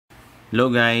Hello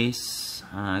guys,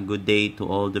 good day to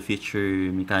all the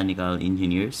future mechanical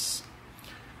engineers.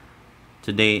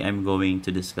 Today I'm going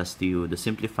to discuss to you the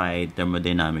simplified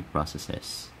thermodynamic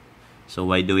processes. So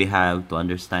why do we have to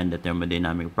understand the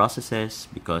thermodynamic processes?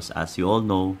 Because as you all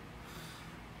know,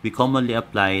 we commonly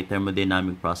apply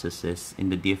thermodynamic processes in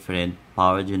the different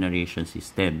power generation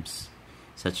systems,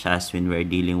 such as when we're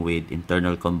dealing with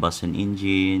internal combustion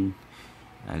engine,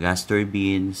 gas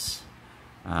turbines,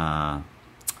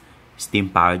 steam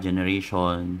power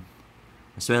generation,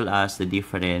 as well as the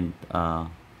different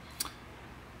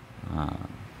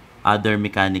other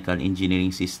mechanical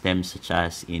engineering systems such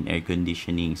as in air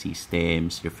conditioning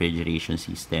systems, refrigeration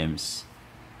systems,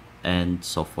 and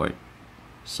so forth.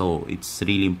 So it's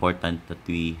really important that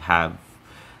we have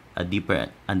a deeper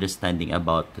understanding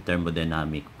about the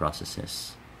thermodynamic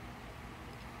processes.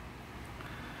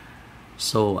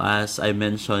 So as I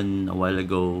mentioned a while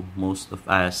ago, most of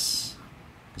us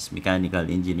as mechanical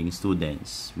engineering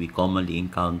students, we commonly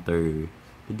encounter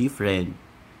the different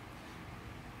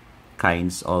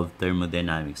kinds of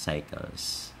thermodynamic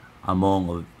cycles.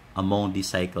 Among these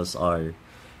cycles are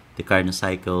the Carnot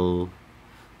cycle,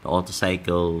 the Otto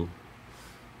cycle,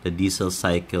 the diesel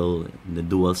cycle, and the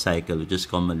dual cycle, which is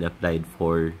commonly applied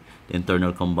for the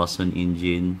internal combustion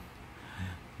engine.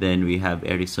 Then we have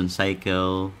Ericsson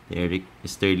cycle, the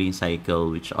Stirling cycle,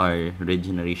 which are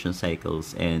regeneration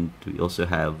cycles, and we also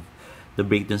have the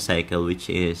Brayton cycle, which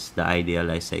is the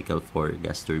idealized cycle for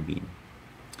gas turbine.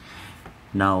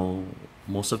 Now,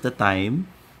 most of the time,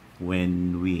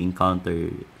 when we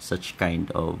encounter such kind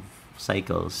of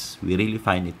cycles, we really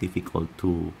find it difficult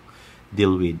to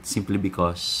deal with, simply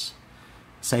because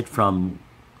aside from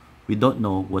we don't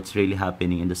know what's really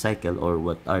happening in the cycle or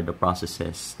what are the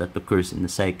processes that occurs in the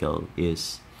cycle,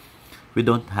 is we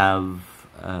don't have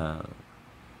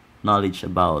knowledge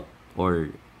about or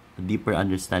a deeper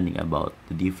understanding about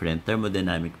the different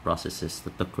thermodynamic processes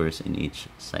that occurs in each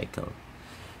cycle.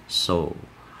 So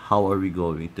how are we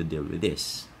going to deal with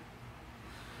this?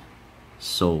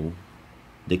 So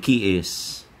the key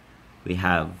is we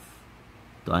have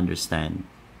to understand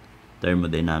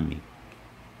thermodynamic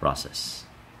process.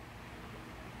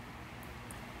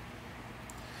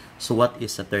 So what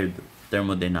is a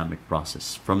thermodynamic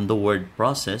process? From the word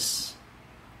process,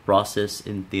 process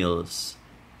entails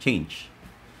change.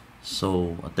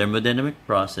 So a thermodynamic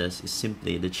process is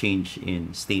simply the change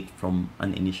in state from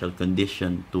an initial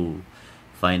condition to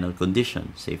final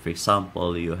condition. Say for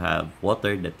example, you have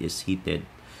water that is heated.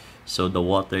 So the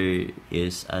water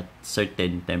is at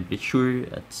certain temperature,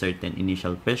 at certain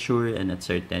initial pressure, and at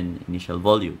certain initial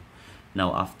volume.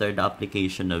 Now after the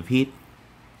application of heat,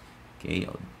 okay,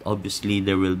 obviously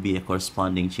there will be a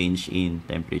corresponding change in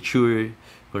temperature,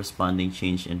 corresponding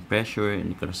change in pressure,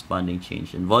 and corresponding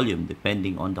change in volume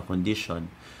depending on the condition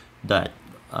that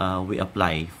we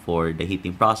apply for the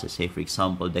heating process. Say for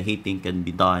example, the heating can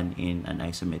be done in an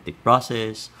isometric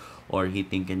process, or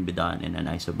heating can be done in an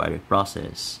isobaric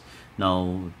process.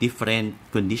 Now different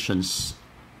conditions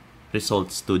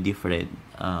results to different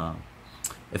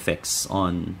effects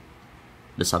on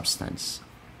the substance.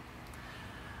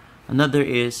 Another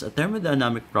is a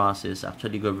thermodynamic process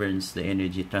actually governs the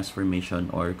energy transformation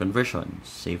or conversion.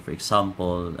 Say for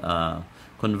example,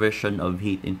 conversion of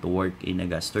heat into work in a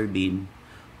gas turbine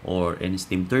or in a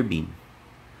steam turbine,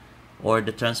 or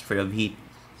the transfer of heat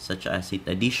such as heat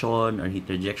addition or heat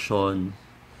rejection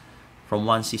from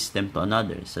one system to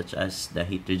another, such as the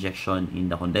heat rejection in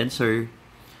the condenser.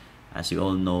 As you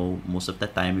all know, most of the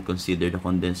time we consider the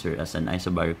condenser as an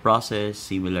isobaric process.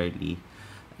 Similarly,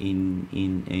 in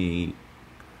a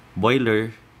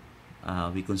boiler,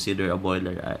 we consider a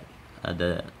boiler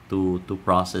to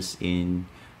process in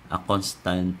a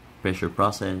constant pressure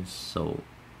process. So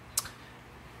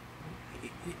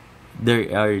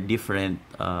there are different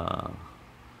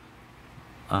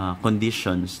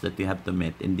conditions that we have to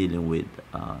meet in dealing with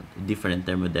different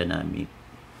thermodynamic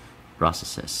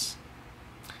processes.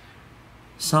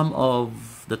 Some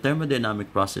of the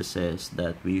thermodynamic processes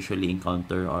that we usually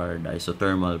encounter are the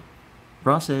isothermal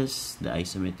process, the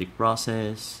isometric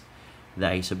process, the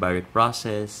isobaric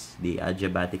process, the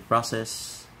adiabatic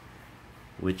process,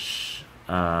 which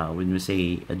when we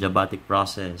say adiabatic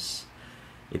process,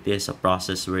 it is a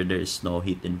process where there is no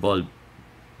heat involved.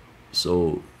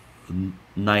 So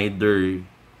neither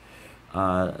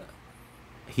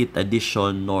heat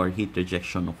addition nor heat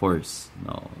rejection occurs.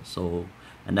 No. So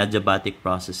an adiabatic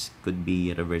process could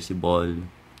be reversible,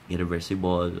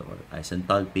 irreversible, or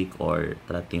isenthalpic, or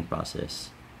throttling process.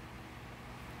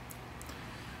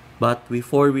 But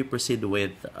before we proceed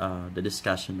with the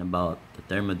discussion about the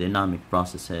thermodynamic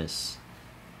processes,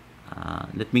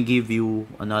 let me give you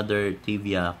another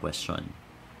trivia question.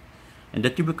 And the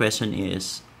trivia question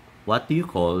is, what do you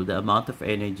call the amount of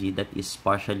energy that is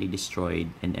partially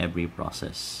destroyed in every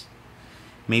process?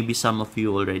 Maybe some of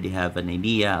you already have an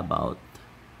idea about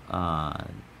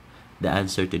the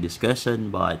answer to this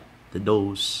question, but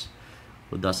those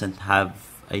who doesn't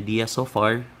have idea so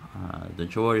far,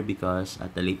 don't you worry, because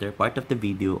at the later part of the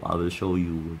video, I will show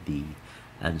you the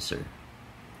answer.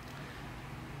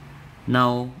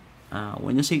 Now,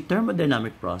 when you say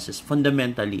thermodynamic process,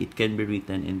 fundamentally, it can be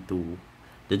written into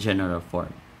the general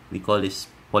form. We call this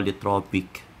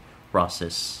polytropic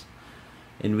process,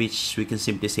 in which we can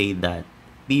simply say that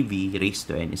PV raised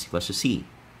to N is equal to C.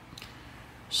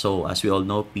 So, as we all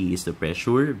know, P is the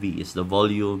pressure, V is the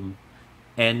volume,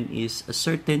 N is a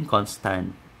certain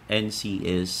constant, and C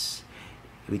is,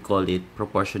 we call it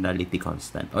proportionality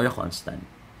constant, or a constant.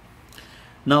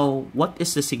 Now, what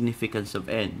is the significance of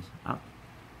N?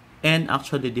 N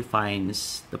actually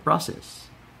defines the process.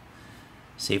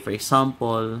 Say, for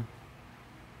example,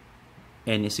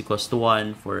 N is equals to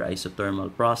 1 for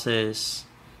isothermal process,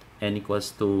 N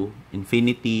equals to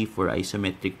infinity for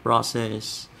isometric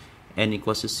process, N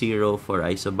equals to 0 for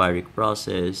isobaric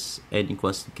process, N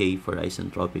equals to K for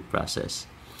isentropic process.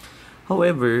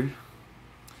 However,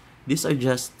 these are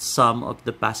just some of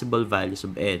the possible values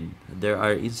of N. There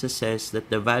are instances that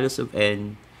the values of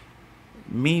N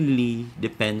mainly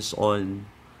depends on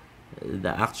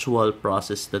the actual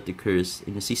process that occurs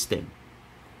in a system.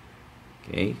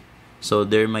 Okay? So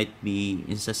there might be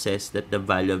instances that the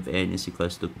value of N is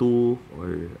equals to 2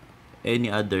 or any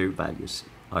other values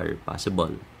are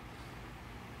possible.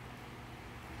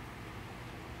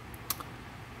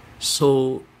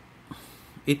 So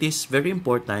it is very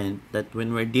important that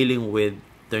when we're dealing with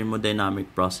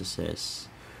thermodynamic processes,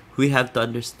 we have to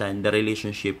understand the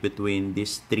relationship between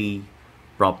these three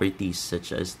properties,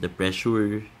 such as the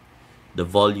pressure, the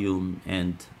volume,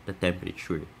 and the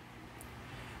temperature.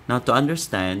 Now, to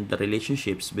understand the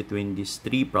relationships between these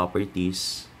three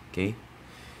properties, okay,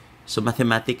 so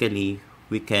mathematically,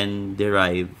 we can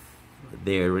derive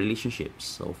their relationships.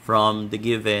 So, from the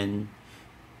given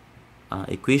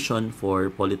equation for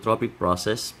polytropic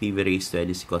process, PV raised to N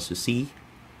is equals to C,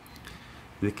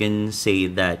 we can say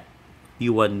that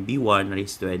P1B1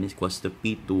 raised to N is equals to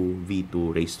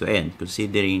P2V2 raised to N,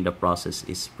 considering the process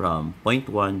is from point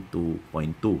 1 to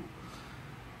point 2.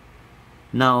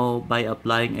 Now, by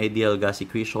applying ideal gas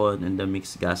equation and the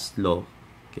mixed gas law,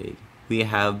 okay, we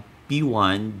have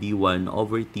P1 B1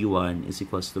 over T1 is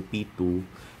equals to P2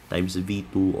 times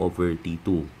V2 over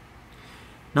T2.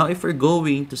 Now, if we're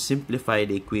going to simplify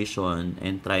the equation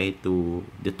and try to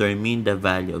determine the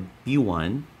value of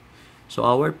P1, so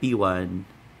our P1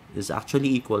 is actually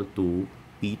equal to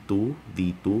P2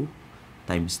 V2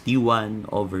 times T1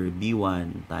 over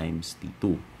B1 times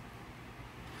T2.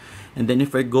 And then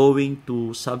if we're going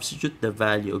to substitute the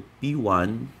value of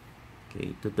P1,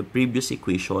 okay, to the previous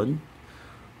equation,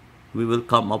 we will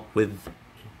come up with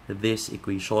this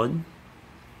equation.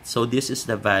 So this is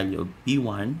the value of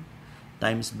P1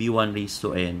 times B1 raised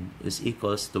to N is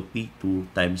equals to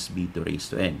P2 times B2 raised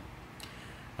to N.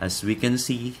 As we can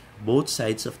see, both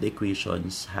sides of the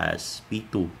equations has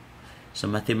P2. So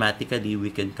mathematically,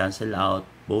 we can cancel out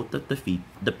both of the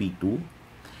P2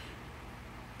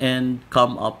 and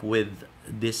come up with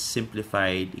this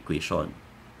simplified equation.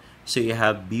 So you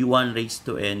have B1 raised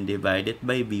to N divided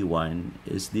by B1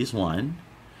 is this one.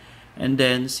 And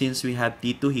then since we have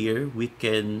T2 here, we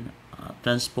can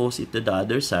transpose it to the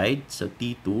other side. So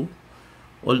T2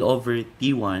 all over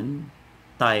T1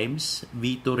 times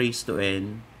V2 raised to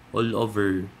N all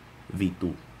over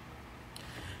V2.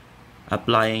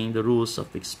 Applying the rules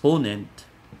of exponent,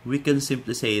 we can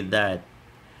simply say that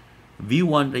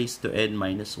V1 raised to N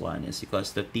minus 1 is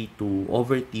equals to T2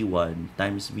 over T1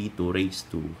 times V2 raised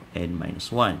to N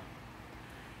minus 1.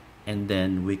 And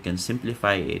then we can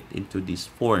simplify it into this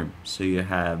form. So you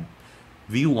have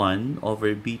V1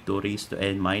 over V2 raised to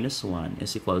N minus 1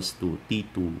 is equals to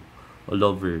T2 all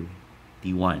over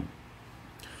T1.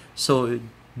 So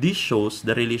this shows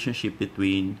the relationship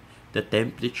between the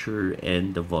temperature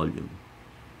and the volume.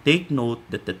 Take note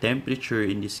that the temperature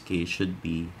in this case should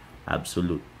be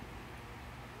absolute.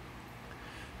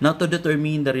 Now, to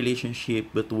determine the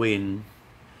relationship between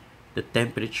the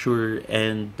temperature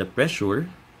and the pressure,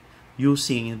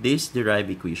 using this derived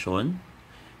equation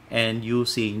and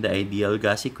using the ideal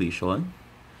gas equation,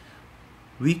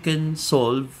 we can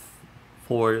solve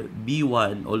for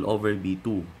B1 all over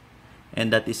B2.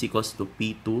 And that is equals to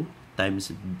P2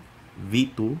 times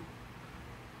V2.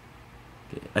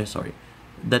 Okay,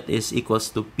 that is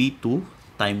equals to P2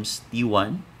 times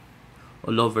T1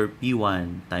 all over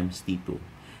P1 times T2.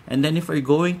 And then if we're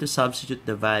going to substitute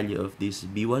the value of this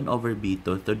B1 over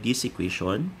B2 to this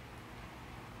equation,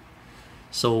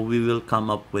 so we will come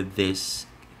up with this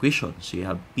equation. So you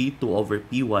have P2 over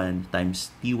P1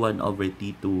 times T1 over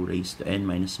T2 raised to n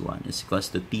minus 1 is equals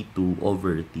to T2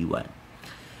 over T1.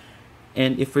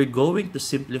 And if we're going to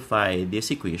simplify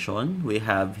this equation, we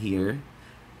have here,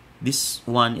 this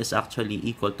one is actually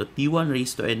equal to T1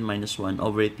 raised to n minus 1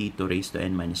 over T2 raised to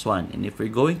n minus 1. And if we're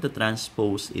going to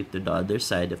transpose it to the other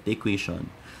side of the equation,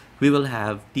 we will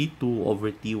have T2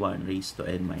 over T1 raised to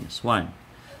n minus 1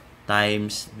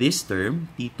 times this term,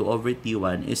 T2 over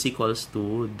T1 is equals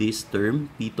to this term,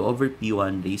 P2 over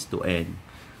P1 raised to n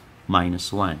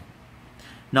minus 1.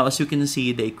 Now, as you can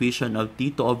see, the equation of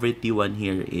T2 over T1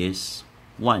 here is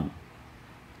 1.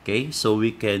 Okay, so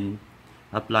we can,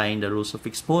 applying the rules of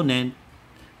exponent,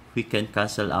 we can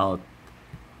cancel out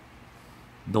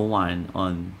the 1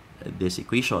 on this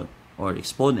equation or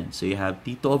exponent. So you have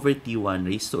T2 over T1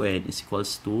 raised to n is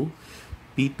equals to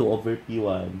P2 over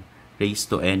P1 raised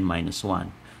to n minus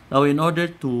 1. Now, in order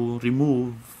to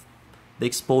remove the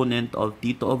exponent of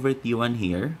T2 over T1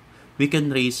 here, we can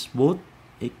raise both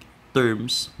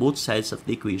terms, both sides of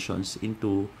the equations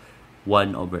into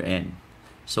 1 over n.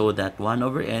 So that 1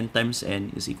 over n times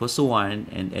n is equals to 1,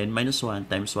 and n minus 1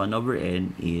 times 1 over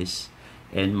n is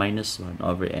n minus 1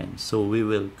 over n. So we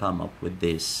will come up with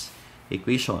this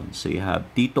equation. So you have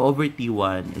T2 over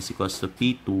T1 is equals to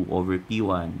P2 over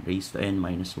P1 raised to n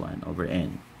minus 1 over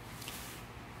n.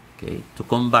 Okay, to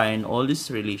combine all this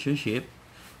relationship,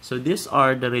 so these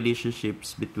are the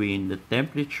relationships between the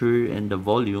temperature and the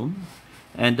volume,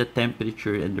 and the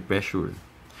temperature and the pressure.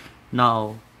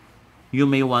 Now, you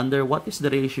may wonder, what is the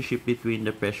relationship between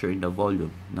the pressure and the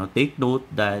volume? Now, take note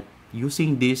that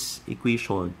using this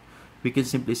equation, we can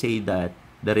simply say that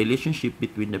the relationship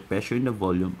between the pressure and the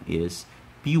volume is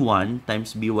P1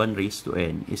 times B1 raised to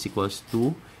n is equals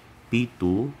to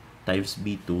P2 times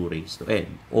B2 raised to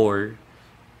n, or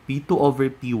P2 over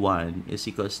P1 is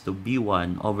equals to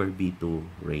B1 over B2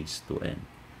 raised to n.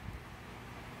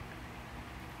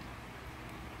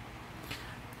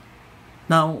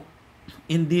 Now,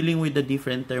 in dealing with the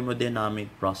different thermodynamic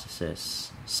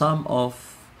processes, some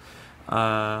of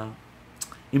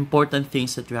important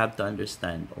things that you have to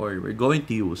understand or we're going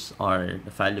to use are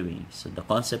the following. So, the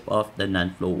concept of the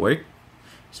non-flow work.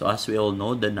 So, as we all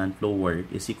know, the non-flow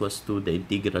work is equals to the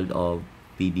integral of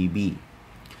PdV.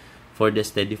 For the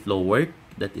steady flow work,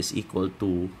 that is equal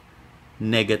to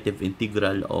negative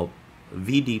integral of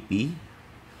VdP,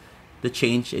 the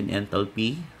change in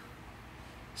enthalpy,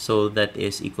 so that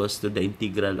is equals to the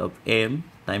integral of M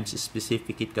times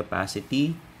specific heat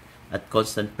capacity at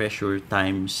constant pressure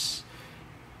times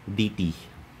dt.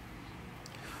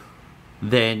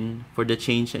 Then, for the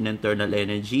change in internal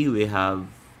energy, we have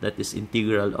that is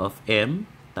integral of M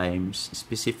times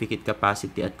specific heat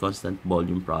capacity at constant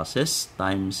volume process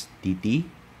times dt.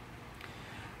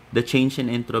 The change in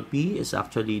entropy is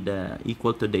actually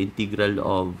equal to the integral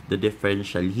of the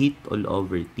differential heat all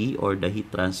over T, or the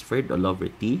heat transferred all over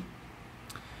T.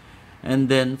 And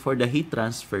then for the heat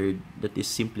transferred, that is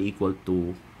simply equal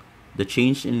to the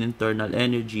change in internal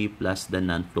energy plus the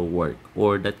non-flow work,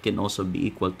 or that can also be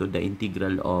equal to the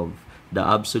integral of the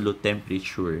absolute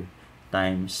temperature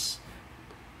times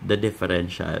the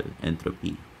differential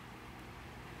entropy.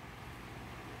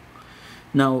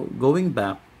 Now, going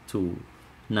back to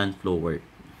non-flow work.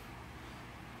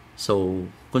 So,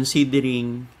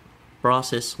 considering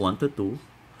process 1 to 2,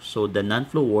 so the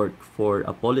non-flow work for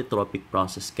a polytropic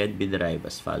process can be derived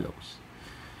as follows.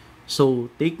 So,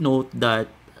 take note that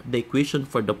the equation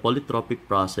for the polytropic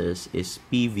process is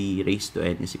PV raised to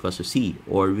n is equals to C,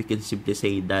 or we can simply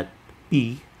say that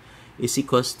P is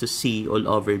equals to C all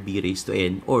over B raised to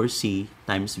n, or C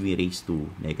times V raised to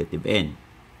negative n.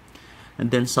 And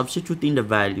then substituting the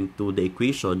value to the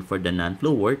equation for the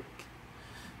non-flow work,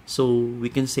 so we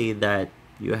can say that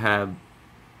you have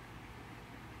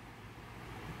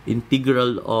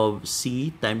integral of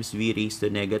C times V raised to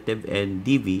negative n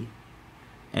dV,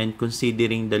 and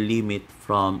considering the limit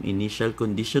from initial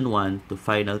condition 1 to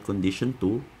final condition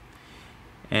 2,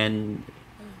 and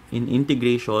in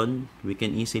integration, we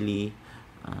can easily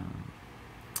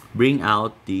bring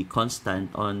out the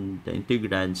constant on the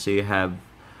integrand. So you have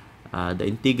the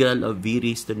integral of V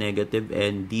raised to negative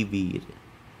n dV,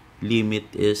 limit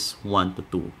is 1 to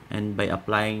 2. And by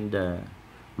applying the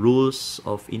rules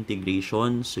of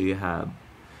integration, so you have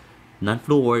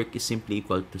non-flow work is simply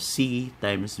equal to C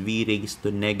times V raised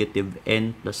to negative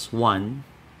n plus 1.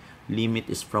 Limit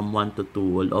is from 1 to 2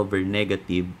 all over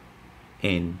negative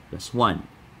n plus 1.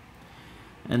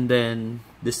 and then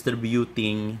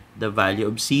distributing the value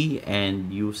of c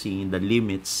and using the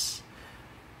limits.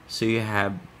 So you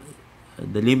have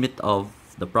the limit of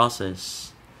the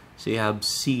process. So you have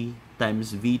c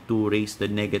times v2 raised to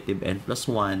negative n plus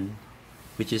 1,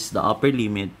 which is the upper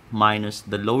limit, minus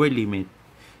the lower limit,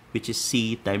 which is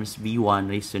c times v1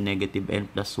 raised to negative n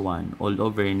plus 1 all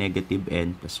over negative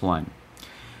n plus 1.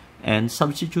 And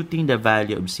substituting the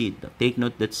value of c, take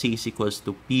note that c is equals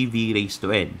to pv raised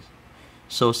to n.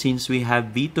 So since we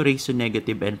have v2 raised to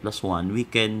negative n plus 1, we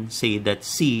can say that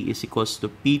c is equals to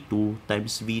p2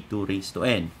 times v2 raised to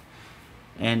n.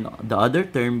 And the other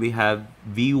term, we have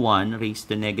v1 raised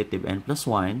to negative n plus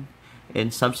 1,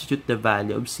 and substitute the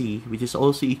value of c, which is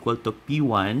also equal to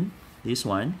p1, this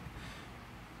one,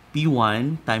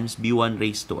 p1 times b1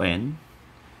 raised to n,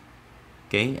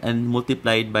 okay, and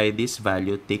multiplied by this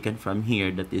value taken from here,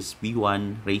 that is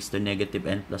v1 raised to negative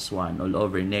n plus 1 all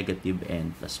over negative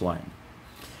n plus 1.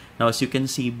 Now, as you can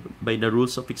see, by the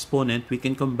rules of exponent, we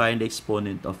can combine the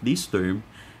exponent of this term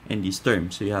and this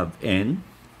term. So you have n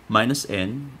minus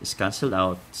n is cancelled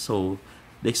out. So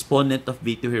the exponent of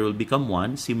v2 here will become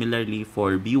 1. Similarly,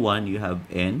 for b1, you have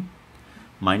n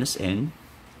minus n.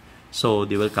 So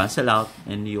they will cancel out,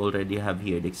 and you already have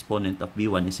here the exponent of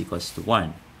b1 is equals to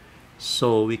 1.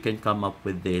 So we can come up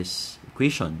with this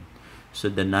equation. So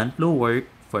the non-flow work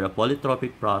for a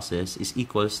polytropic process is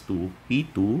equals to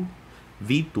P2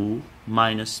 V2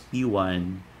 minus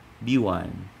P1 B1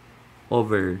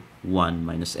 over 1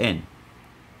 minus N.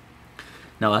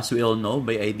 Now, as we all know,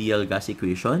 by ideal gas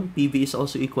equation, PV is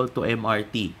also equal to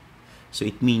MRT. So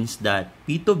it means that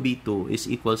P2B2 is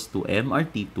equals to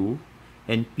MRT2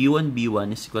 and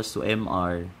P1B1 is equals to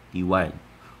MRT1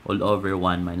 all over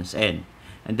 1 minus N.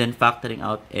 And then factoring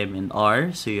out M and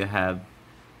R, so you have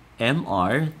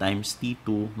MR times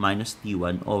T2 minus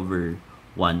T1 over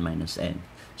 1 minus N.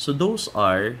 So those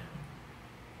are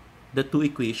the two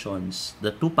equations, the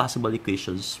two possible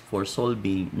equations for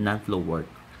solving non-flow work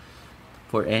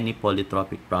for any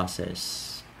polytropic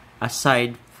process,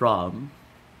 aside from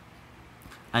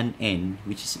an N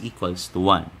which is equals to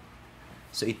 1.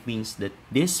 So it means that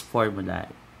this formula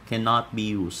cannot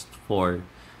be used for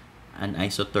an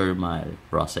isothermal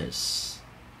process,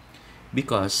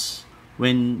 because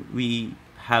when we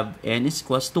have n is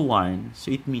equals to 1,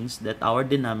 so it means that our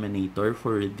denominator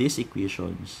for these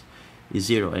equations is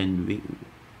 0, and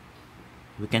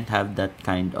we can't have that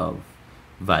kind of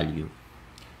value.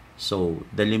 So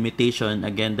the limitation,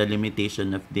 again, the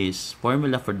limitation of this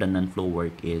formula for the non-flow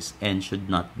work is n should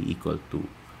not be equal to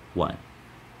 1.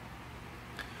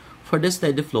 For the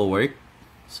steady flow work,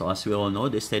 so as we all know,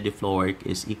 the steady flow work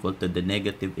is equal to the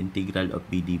negative integral of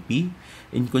PdP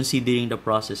in considering the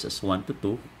process as 1 to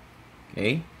 2.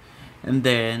 Okay? And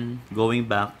then, going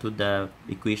back to the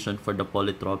equation for the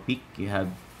polytropic, you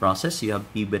have process, you have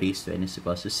P raised to n is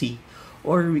equals to C.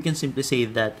 Or we can simply say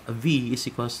that V is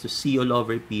equals to C all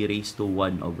over P raised to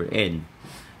 1 over N.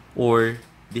 Or,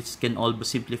 this can all be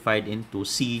simplified into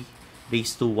C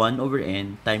raised to 1 over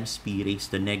N times P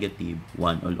raised to negative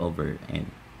 1 all over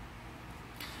N.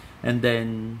 And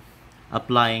then,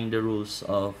 applying the rules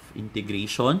of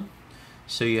integration.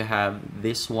 So you have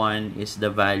this one is the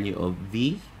value of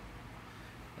V,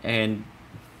 and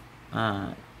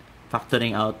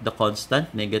factoring out the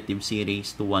constant, negative C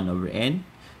raised to 1 over N,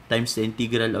 times the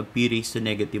integral of P raised to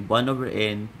negative 1 over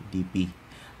N dP.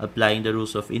 Applying the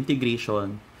rules of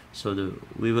integration, so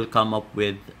we will come up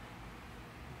with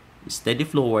steady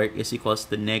flow work is equals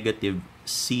to negative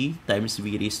C times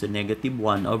V raised to negative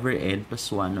 1 over N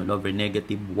plus 1 all over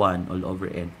negative 1 all over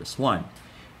N plus 1.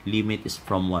 Limit is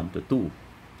from 1 to 2.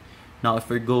 Now,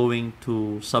 if we're going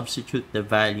to substitute the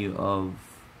value of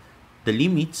the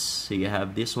limits, so you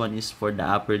have this one is for the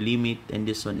upper limit and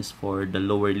this one is for the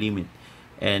lower limit.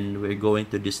 And we're going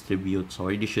to distribute,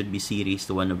 sorry, this should be C raised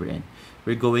to 1 over N.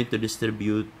 We're going to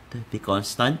distribute the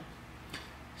constant,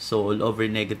 so all over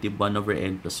negative 1 over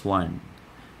N plus 1.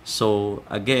 So,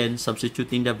 again,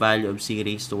 substituting the value of C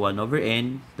raised to 1 over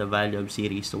N, the value of C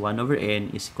raised to 1 over N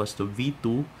is equals to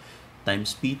V2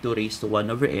 times P2 raised to 1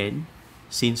 over N,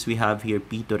 since we have here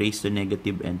P2 raised to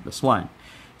negative N plus 1.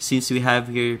 Since we have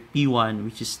here P1,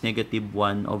 which is negative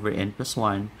 1 over N plus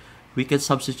 1, we can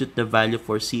substitute the value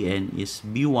for Cn is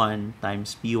B1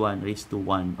 times P1 raised to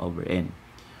 1 over N,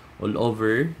 all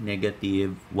over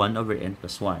negative 1 over N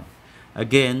plus 1.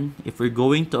 Again, if we're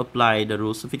going to apply the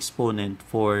rules of exponent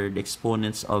for the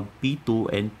exponents of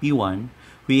P2 and P1,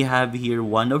 we have here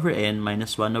 1 over N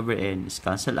minus 1 over N is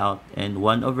cancelled out, and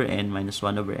 1 over N minus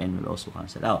 1 over N will also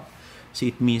cancel out. So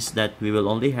it means that we will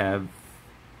only have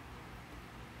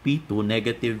P2,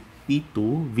 negative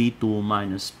P2 V2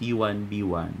 minus P1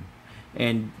 B1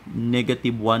 And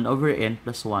negative 1 over n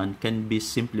plus 1 can be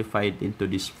simplified into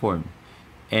this form,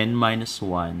 n minus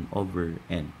 1 over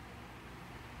n.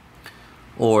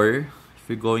 Or, if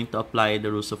we're going to apply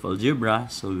the rules of algebra,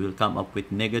 so we will come up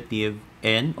with negative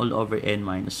n all over n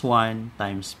minus 1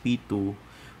 times p2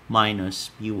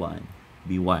 minus p1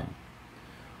 b1.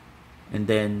 And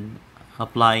then,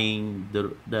 applying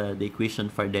the equation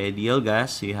for the ideal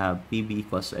gas, you have PB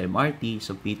equals to MRT,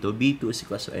 so P2B2 is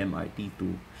equals to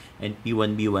MRT2, and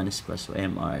P1B1 is equals to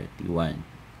MRT1.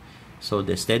 So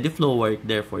the steady flow work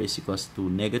therefore is equals to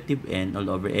negative n all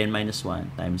over n minus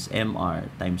 1 times mr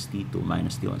times T2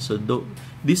 minus T1. So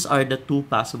these are the two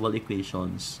possible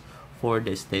equations for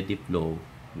the steady flow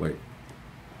work.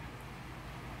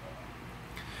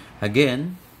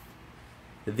 Again,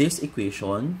 this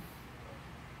equation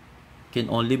can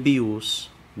only be used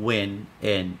when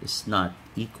n is not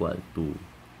equal to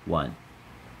 1.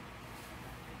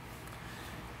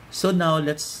 So now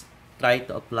let's try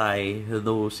to apply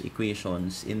those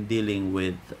equations in dealing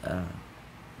with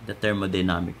the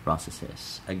thermodynamic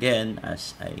processes. Again,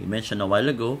 as I mentioned a while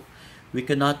ago, we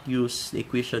cannot use the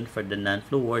equation for the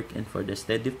non-flow work and for the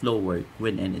steady flow work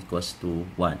when n equals to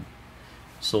 1.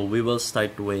 So we will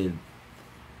start with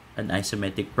an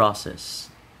isometric process.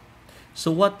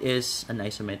 So what is an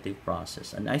isometric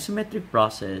process? An isometric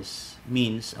process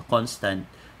means a constant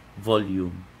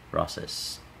volume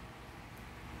process.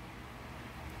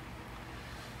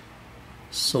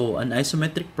 So an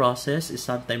isometric process is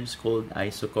sometimes called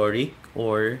isochoric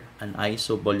or an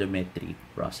isovolumetric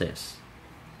process.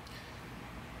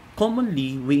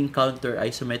 Commonly, we encounter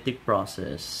isometric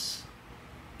process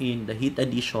in the heat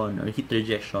addition or heat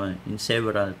rejection in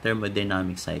several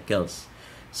thermodynamic cycles,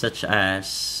 such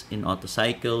as in Otto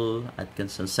cycle,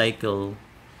 Atkinson cycle,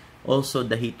 also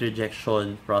the heat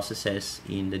rejection processes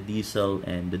in the diesel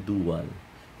and the dual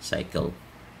cycle.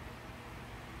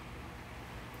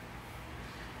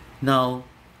 Now,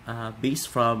 based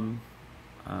from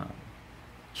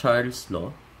Charles'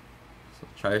 law, so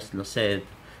Charles' law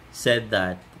said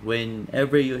that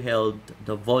whenever you held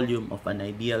the volume of an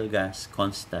ideal gas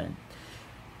constant,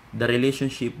 the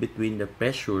relationship between the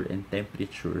pressure and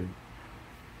temperature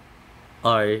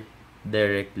are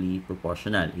directly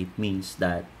proportional. It means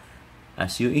that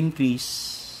as you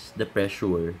increase the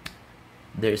pressure,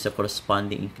 there is a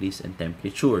corresponding increase in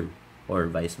temperature, or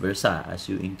vice versa. As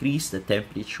you increase the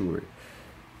temperature,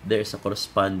 there is a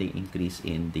corresponding increase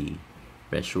in the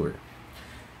pressure.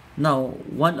 Now,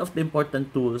 one of the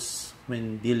important tools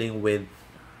when dealing with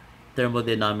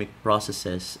thermodynamic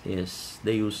processes is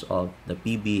the use of the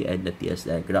PB and the TS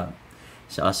diagram.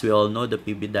 So as we all know, the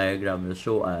PB diagram will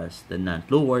show us the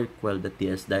non-flow work, while the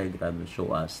TS diagram will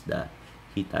show us the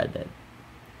heat added.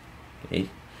 Okay.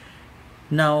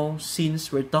 Now,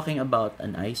 since we're talking about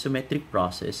an isometric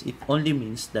process, it only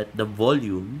means that the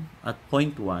volume at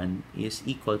point 1 is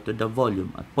equal to the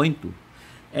volume at point 2.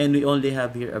 And we only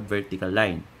have here a vertical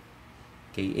line.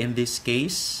 Okay, in this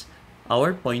case,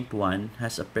 our point 1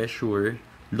 has a pressure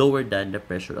lower than the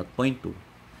pressure at point 2.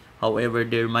 However,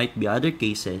 there might be other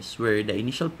cases where the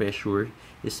initial pressure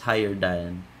is higher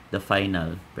than the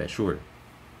final pressure.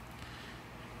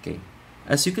 Okay.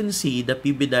 As you can see, the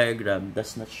PB diagram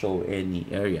does not show any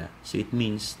area. So it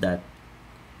means that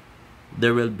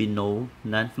there will be no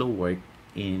non-flow work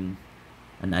in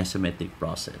an isometric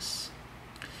process.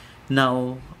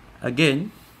 Now,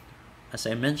 again, as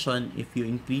I mentioned, if you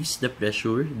increase the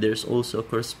pressure, there's also a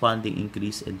corresponding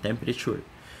increase in temperature.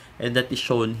 And that is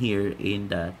shown here in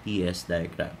the TS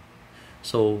diagram.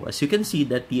 So, as you can see,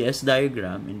 the TS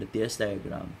diagram,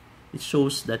 it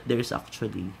shows that there's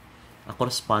actually a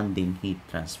corresponding heat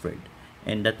transferred.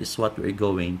 And that is what we're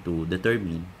going to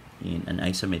determine in an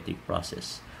isometric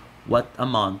process. What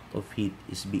amount of heat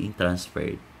is being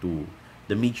transferred to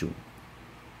the medium.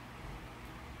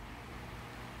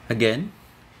 Again,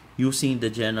 using the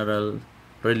general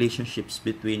relationships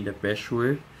between the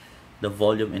pressure, the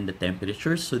volume, and the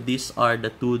temperature. So these are the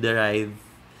two derived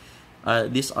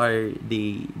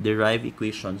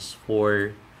equations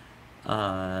for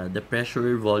the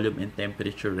pressure, volume, and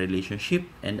temperature relationship.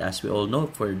 And as we all know,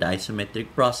 for the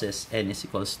isometric process, n is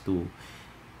equals to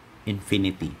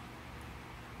infinity.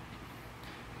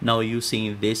 Now,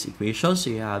 using this equation, so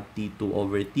you have T2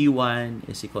 over T1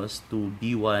 is equals to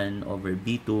B1 over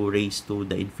B2 raised to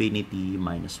the infinity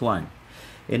minus 1.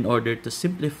 In order to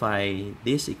simplify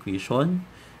this equation,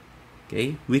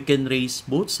 okay, we can raise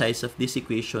both sides of this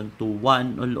equation to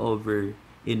 1 all over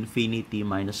infinity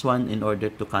minus 1 in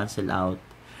order to cancel out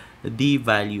the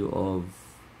value of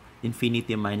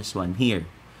infinity minus 1 here.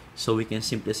 So we can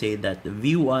simply say that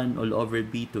V1 all over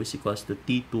V2 is equals to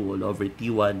T2 all over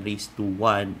T1 raised to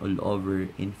 1 all over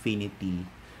infinity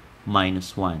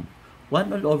minus 1.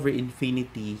 1 all over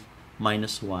infinity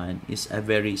minus 1 is a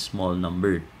very small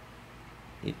number.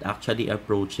 It actually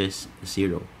approaches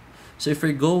 0. So if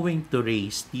we're going to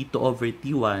raise T2 over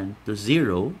T1 to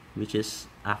 0, which is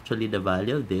actually the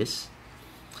value of this,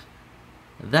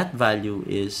 that value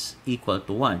is equal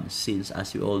to 1, since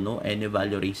as you all know, any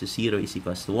value raised to 0 is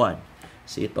equals to 1.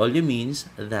 So it only means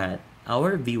that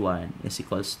our V1 is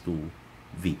equals to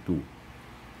V2.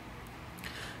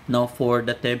 Now for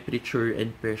the temperature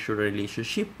and pressure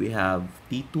relationship, we have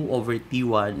T2 over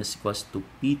T1 is equals to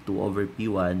P2 over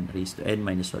P1 raised to n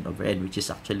minus 1 over n, which is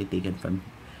actually taken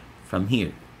from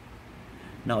here.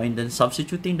 Now in then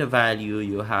substituting the value,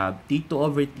 you have T2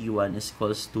 over T1 is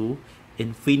equals to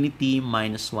infinity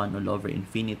minus 1 all over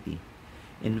infinity.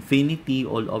 Infinity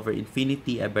all over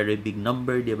infinity, a very big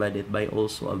number divided by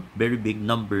also a very big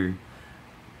number,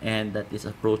 and that is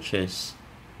approaches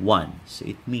 1. So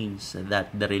it means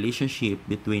that the relationship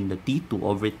between the T2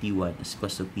 over T1 is equal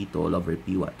to P2 all over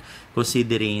P1,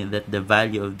 considering that the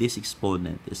value of this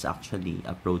exponent is actually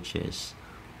approaches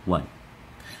 1.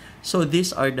 So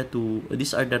these are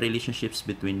the relationships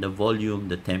between the volume,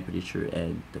 the temperature,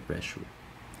 and the pressure.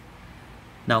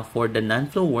 Now for the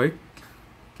non-flow work,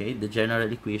 okay, the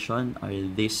general equation are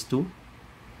these two.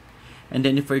 And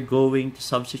then if we're going to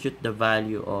substitute the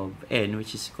value of n,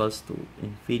 which is equals to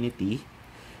infinity,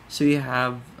 so you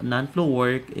have non-flow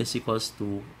work is equals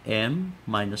to m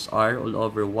minus r all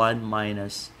over 1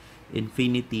 minus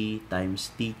infinity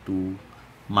times T2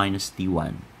 minus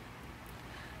T1.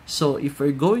 So if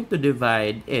we're going to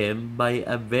divide m by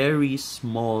a very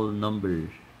small number,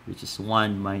 which is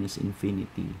 1 minus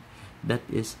infinity, that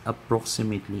is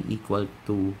approximately equal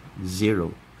to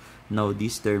 0. Now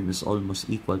this term is almost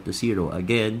equal to 0.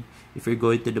 Again, if you're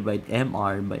going to divide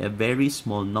mr by a very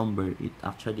small number, it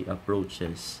actually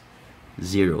approaches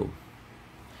 0.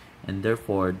 And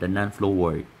therefore, the non-flow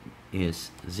work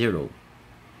is 0.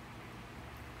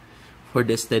 For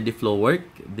the steady flow work,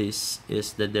 this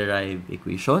is the derived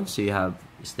equation. So you have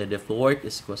steady flow work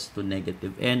is equals to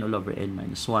negative n all over n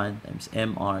minus 1 times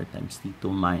mr times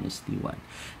T2 minus T1.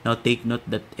 Now take note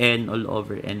that n all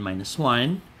over n minus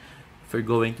 1, if we're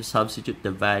going to substitute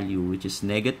the value, which is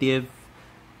negative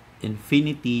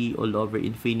infinity all over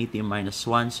infinity minus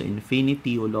 1. So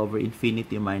infinity all over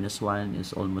infinity minus 1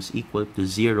 is almost equal to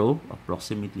 0,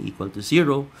 approximately equal to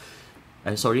 0.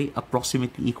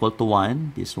 Approximately equal to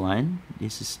 1, this one.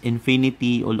 This is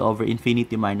infinity all over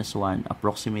infinity minus 1,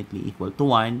 approximately equal to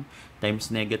 1, times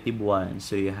negative 1.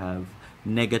 So you have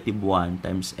negative 1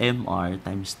 times mr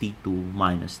times T2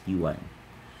 minus T1.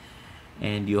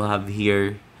 And you have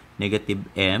here negative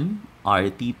m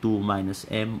RT2 minus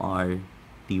mr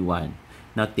T1.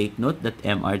 Now take note that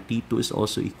mRT2 is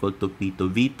also equal to P2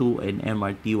 V2 and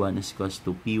mRT1 is equals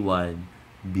to P1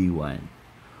 B1.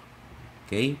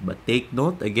 Okay, but take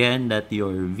note again that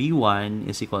your V1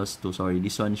 is equals to,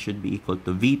 this one should be equal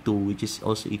to V2, which is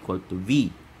also equal to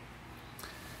V.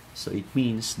 So it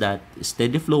means that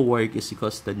steady flow work is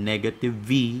equals to negative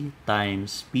V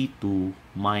times P2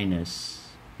 minus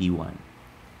P1.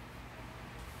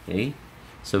 Okay,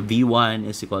 so V1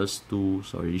 is equals to,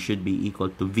 it should be equal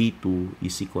to V2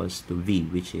 is equals to V,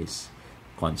 which is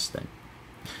constant.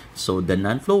 So the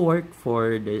non-flow work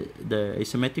for the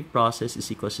isometric process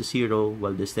is equal to 0,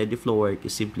 while the steady flow work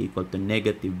is simply equal to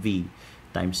negative V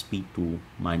times P2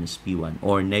 minus P1,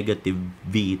 or negative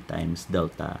V times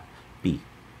delta P.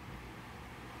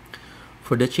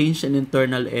 For the change in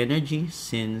internal energy,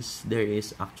 since there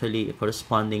is actually a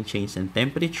corresponding change in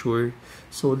temperature,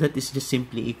 so that is just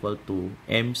simply equal to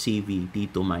mCV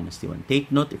T2 minus T1.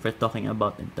 Take note, if we're talking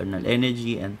about internal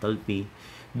energy, enthalpy,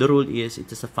 the rule is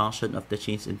it is a function of the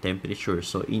change in temperature.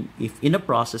 So if in a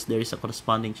process there is a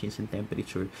corresponding change in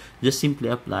temperature, just simply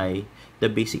apply the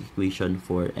basic equation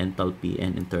for enthalpy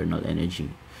and internal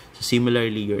energy. So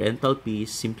similarly, your enthalpy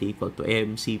is simply equal to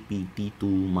mCp T2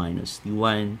 minus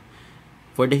T1.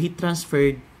 For the heat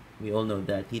transferred, we all know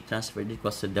that heat transferred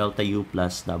equals to delta U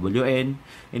plus Wn,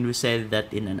 and we said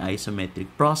that in an isometric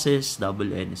process,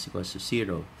 Wn is equals to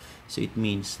 0. So it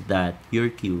means that your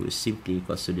Q is simply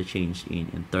equals to the change in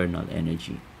internal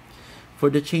energy. For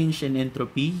the change in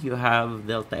entropy, you have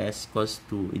delta S equals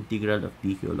to integral of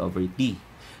dq all over T.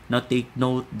 Now take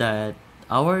note that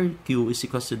our Q is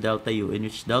equals to delta U, in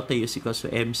which delta U is equals to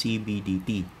mCB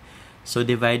dt. So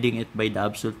dividing it by the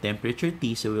absolute temperature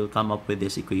T, so we'll come up with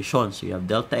this equation. So you have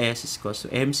delta S is equals to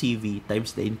mCV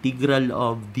times the integral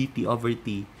of dt over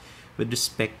T with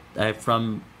respect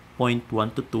from point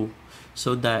 1 to 2.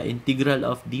 So the integral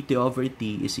of dt over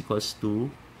t is equals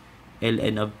to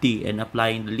ln of t, and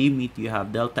applying the limit, you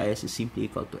have delta s is simply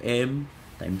equal to m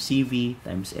times cv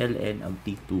times ln of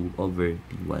t2 over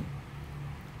t1.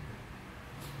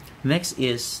 Next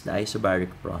is the isobaric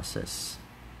process.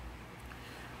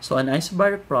 So an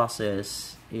isobaric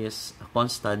process is a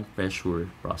constant pressure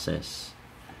process,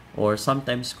 or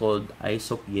sometimes called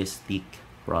isopiastic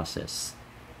process.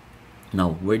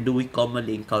 Now, where do we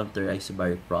commonly encounter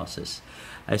isobaric process?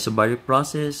 Isobaric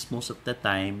process, most of the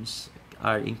times,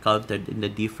 are encountered in the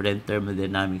different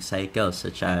thermodynamic cycles,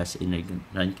 such as in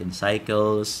Rankine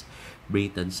cycles,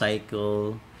 Brayton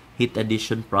cycle, heat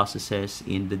addition processes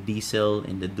in the diesel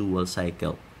and the dual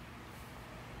cycle.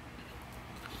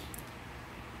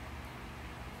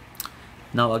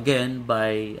 Now again,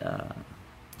 by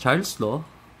Charles' law,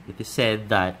 it is said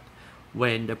that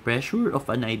when the pressure of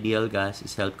an ideal gas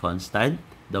is held constant,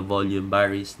 the volume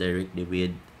varies directly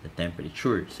with the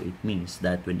temperature. So it means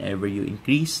that whenever you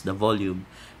increase the volume,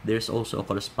 there's also a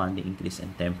corresponding increase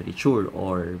in temperature,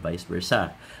 or vice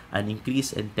versa. An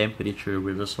increase in temperature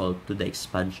will result to the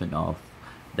expansion of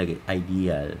the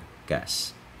ideal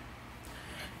gas.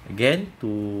 Again,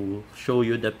 to show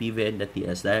you the PV and the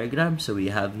TS diagram, so we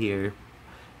have here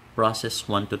process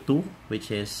 1 to 2,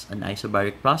 which is an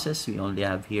isobaric process. We only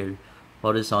have here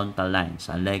horizontal lines.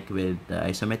 Unlike with the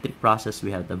isometric process,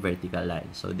 we have the vertical line.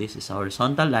 So this is a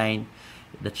horizontal line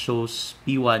that shows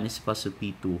P1 is equal to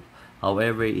P2.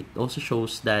 However, it also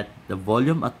shows that the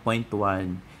volume at point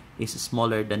 1 is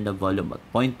smaller than the volume at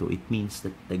point 2. It means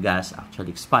that the gas actually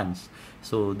expands.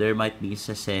 So there might be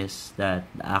instances that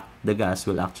the gas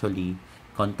will actually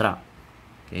contract.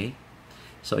 Okay?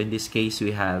 So in this case,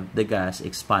 we have the gas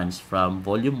expands from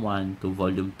volume 1 to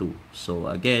volume 2. So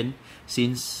again,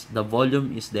 since the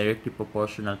volume is directly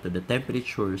proportional to the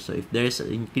temperature, so if there is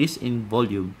an increase in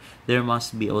volume, there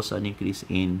must be also an increase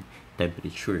in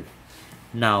temperature.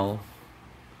 Now,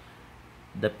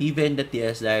 the PV and the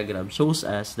TS diagram shows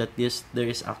us that there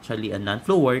is actually a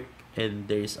non-flow work, and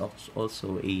there is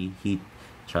also a heat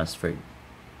transfer.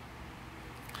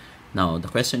 Now, the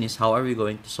question is, how are we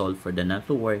going to solve for the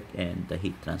non-flow work and the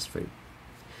heat transfer?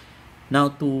 Now,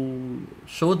 to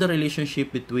show the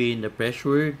relationship between the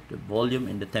pressure, the volume,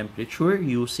 and the temperature,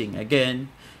 using, again,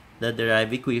 the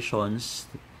derived equations,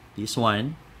 this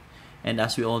one, and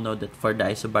as we all know that for the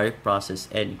isobaric process,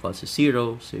 n equals to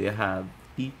 0, so you have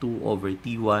T2 over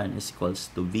T1 is equals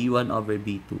to V1 over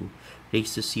V2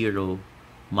 raised to 0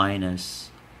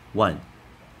 minus 1.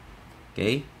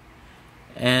 Okay?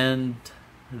 And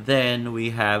then we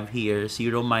have here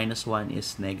 0 minus 1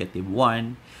 is negative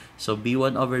 1. So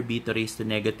B1 over B2 raised to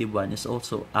negative 1 is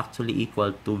also actually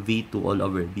equal to V2 all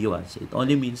over V1. So it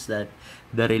only means that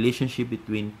the relationship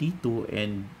between T2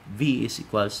 and V is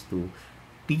equals to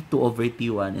T2 over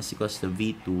T1 is equals to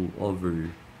V2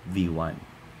 over V1.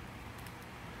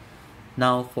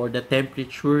 Now, for the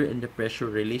temperature and the pressure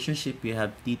relationship, we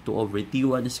have T2 over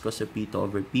T1 is equals to P2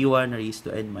 over P1 raised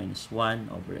to N minus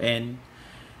 1 over N.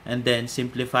 And then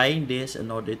simplifying this in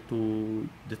order to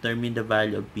determine the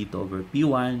value of P2 over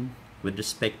P1 with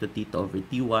respect to T2 over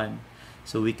T1.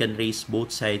 So we can raise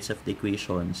both sides of the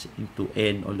equations into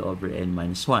N all over N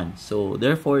minus 1. So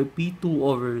therefore, P2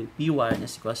 over P1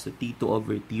 is equals to T2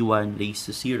 over T1 raised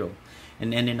to 0.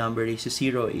 And any number raised to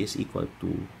 0 is equal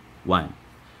to 1.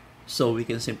 So we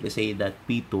can simply say that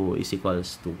P2 is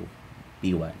equals to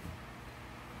P1.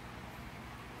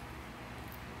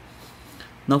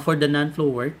 Now for the non-flow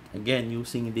work, again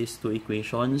using these two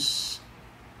equations,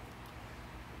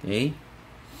 okay,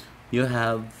 you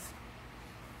have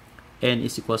N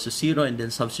is equals to 0, and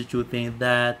then substituting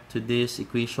that to this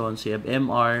equation, so you have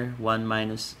MR 1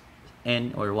 minus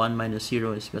N, or 1 minus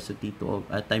 0 is equals to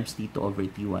T2 times T2 over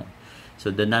T1. So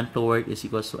the non-flow work is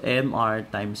equals to MR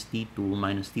times T2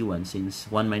 minus T1, since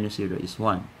 1 minus 0 is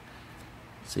 1.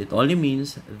 So it only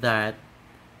means that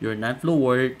your non-flow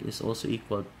work is also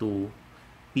equal to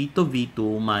P2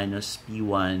 V2 minus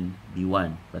P1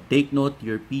 V1. But take note,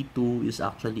 your P2 is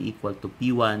actually equal to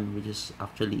P1, which is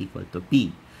actually equal to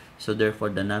P. So therefore,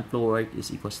 the non-flow work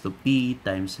is equals to P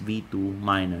times V2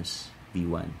 minus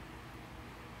V1.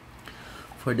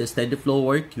 For the steady flow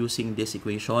work, using this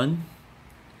equation,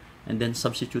 and then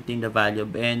substituting the value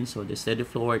of N, so the steady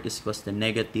flow work is equals to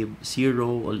negative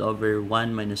 0 all over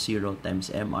 1 minus 0 times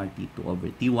MRT2 over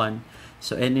T1.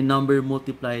 So any number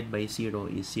multiplied by 0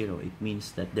 is 0. It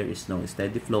means that there is no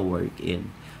steady flow work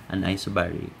in an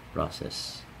isobaric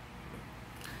process.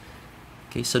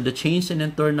 Okay, so the change in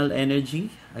internal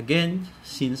energy, again,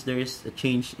 since there is a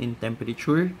change in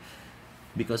temperature,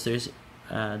 because there's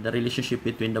the relationship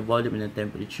between the volume and the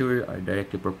temperature are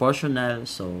directly proportional,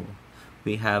 so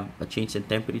we have a change in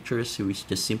temperature, so we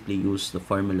just simply use the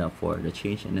formula for the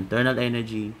change in internal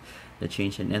energy, the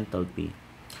change in enthalpy.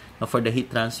 Now for the heat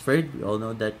transferred, we all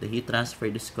know that the heat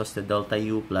transferred is equals to delta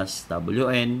U plus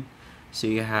Wn. So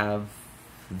you have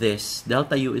this.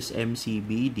 Delta U is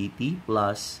mCv dt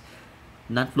plus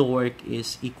non-flow work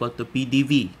is equal to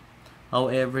PdV.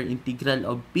 However, integral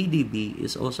of PdV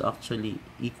is also actually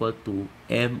equal to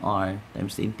mR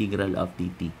times the integral of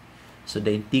dt. So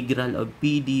the integral of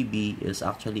PdV is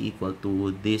actually equal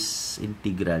to this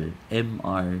integral,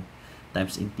 mR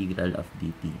times integral of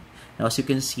dt. Now, as you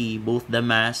can see, both the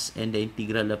mass and the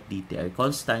integral of dt are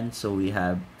constant. So we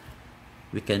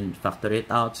can factor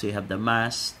it out. So you have the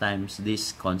mass times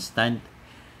this constant.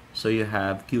 So you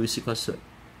have Q is equal to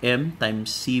m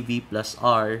times Cv plus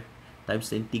R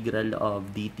times the integral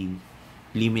of dt.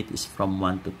 Limit is from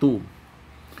 1 to 2.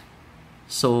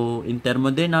 So in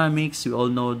thermodynamics, we all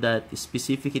know that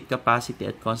specific heat capacity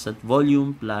at constant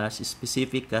volume plus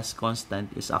specific gas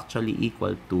constant is actually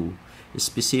equal to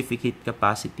specific heat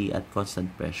capacity at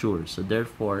constant pressure. So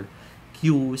therefore,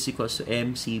 Q is equal to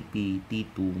mCp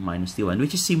T2 minus T1,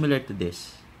 which is similar to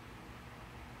this.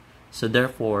 So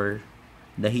therefore,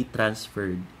 the heat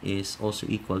transferred is also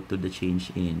equal to the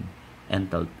change in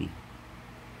enthalpy.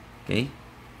 Okay?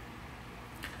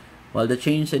 While the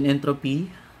change in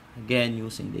entropy, again,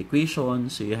 using the equation,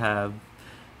 so you have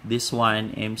this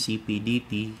one, mCp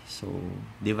dt, so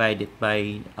divide it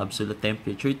by absolute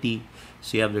temperature T,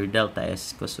 so you have your delta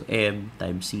S equals to m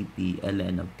times Cp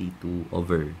ln of T2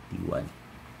 over T1.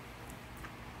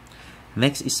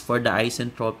 Next is for the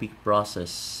isentropic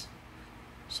process.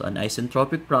 So an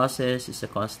isentropic process is a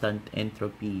constant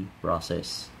entropy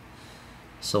process.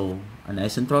 So an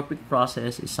isentropic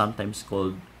process is sometimes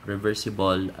called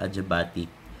reversible adiabatic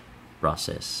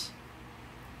process.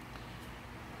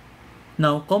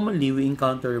 Now, commonly, we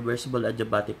encounter reversible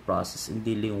adiabatic process in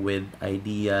dealing with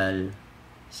ideal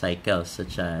cycles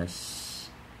such as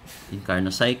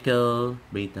Carnot cycle,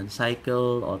 Brayton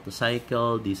cycle, Otto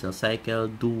cycle, diesel cycle,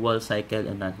 dual cycle,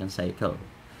 and Rankine cycle.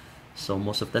 So,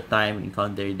 most of the time, we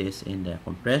encounter this in the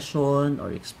compression or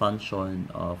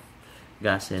expansion of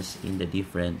gases in the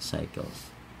different cycles.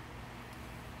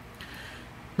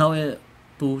 Now,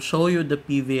 to show you the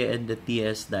PV and the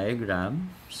TS diagram,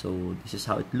 so this is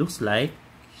how it looks like.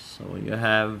 So you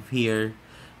have here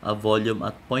a volume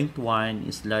at point 1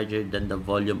 is larger than the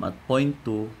volume at point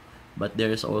 2, but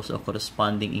there is also a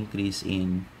corresponding increase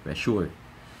in pressure.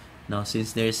 Now,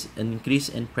 since there's an increase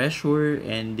in pressure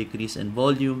and decrease in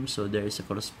volume, so there is a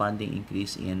corresponding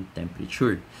increase in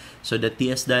temperature. So the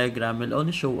TS diagram will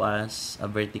only show us a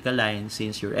vertical line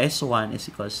since your S1 is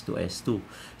equals to S2.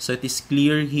 So it is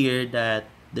clear here that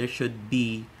there should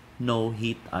be no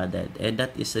heat added, and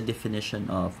that is the definition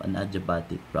of an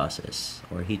adiabatic process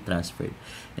or heat transferred.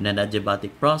 In an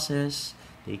adiabatic process,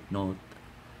 take note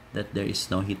that there is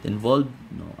no heat involved,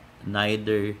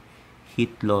 neither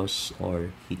heat loss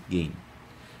or heat gain.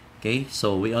 Okay,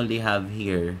 so we only have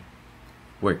here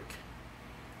work.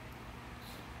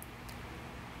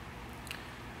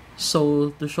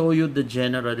 So to show you the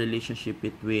general relationship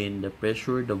between the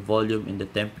pressure, the volume, and the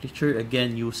temperature,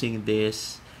 again using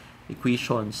these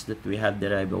equations that we have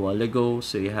derived a while ago.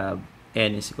 So you have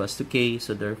N is equals to K,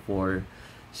 so therefore,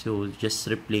 so just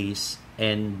replace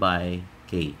N by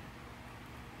K.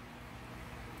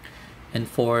 And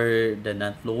for the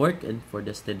non-flow work and for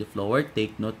the steady flow work,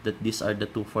 take note that these are the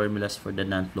two formulas for the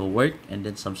non-flow work, and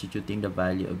then substituting the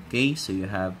value of K. So you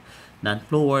have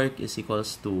non-flow work is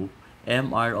equals to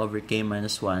mR over K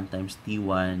minus 1 times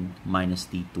T1 minus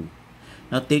T2.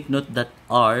 Now take note that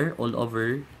R all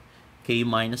over K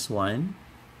minus 1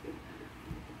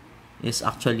 is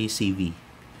actually CV.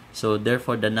 So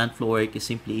therefore, the non-flow work is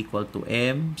simply equal to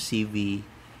M CV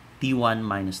T1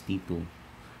 minus T2.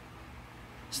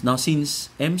 Now, since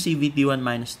mCv T1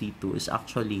 minus T2 is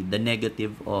actually the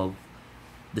negative of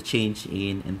the change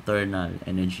in internal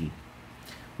energy,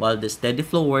 while the steady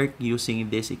flow work using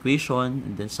this equation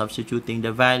and then substituting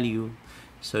the value,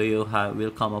 so you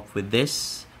will come up with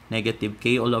this negative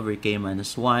K all over K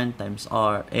minus 1 times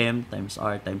R M times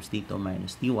R times T2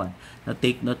 minus T1. Now,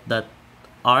 take note that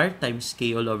R times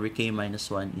K all over K minus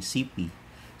 1 is Cp.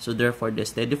 So, therefore, the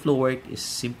steady flow work is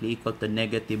simply equal to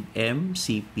negative M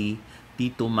Cp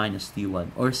T2 minus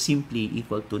T1, or simply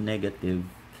equal to negative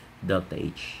delta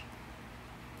H.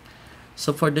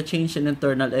 So for the change in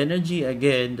internal energy,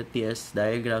 again, the TS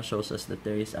diagram shows us that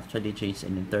there is actually change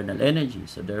in internal energy.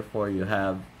 So therefore, you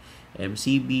have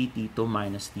mCb T2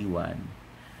 minus T1,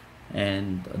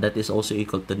 and that is also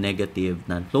equal to negative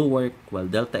non-flow work, while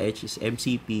delta H is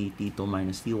mCp T2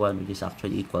 minus T1, which is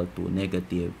actually equal to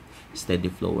negative steady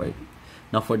flow work.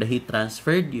 Now, for the heat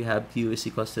transferred, you have Q is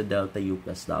equals to delta U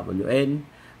plus Wn.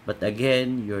 But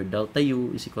again, your delta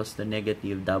U is equals to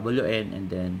negative Wn, and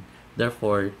then,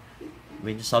 therefore,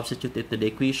 when you substitute it to the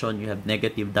equation, you have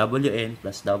negative Wn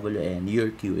plus Wn, your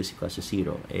Q is equals to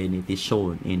 0. And it is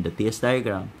shown in the TS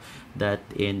diagram that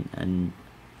in an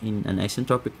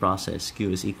isentropic process,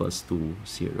 Q is equals to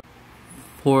 0.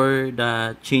 For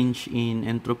the change in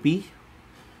entropy,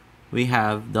 we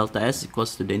have delta S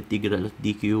equals to the integral of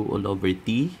dq all over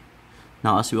T.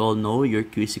 Now, as we all know, your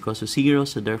Q is equals to 0,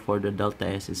 so therefore the delta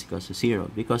S is equals to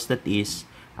 0 because that is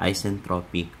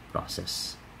isentropic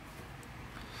process.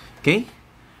 Okay,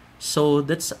 so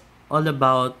that's all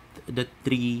about the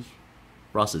three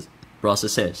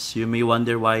processes. You may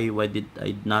wonder why did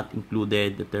I not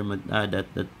included the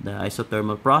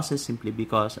isothermal process, simply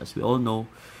because, as we all know,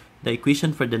 the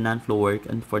equation for the non-flow work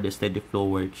and for the steady flow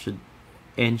work should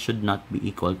not be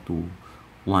equal to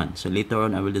 1. So later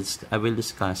on, I will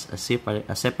discuss a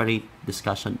separate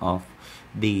discussion of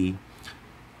the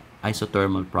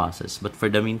isothermal process. But for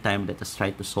the meantime, let us try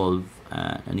to solve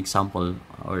an example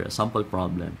or a sample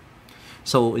problem.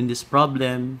 So in this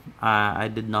problem, I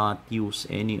did not use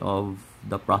any of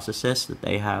the processes that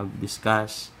I have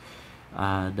discussed,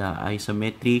 the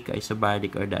isometric,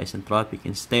 isobaric, or the isentropic.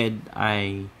 Instead,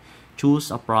 I choose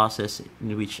a process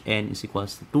in which n is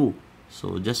equals to 2.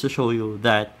 So just to show you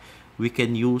that we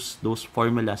can use those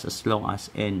formulas as long as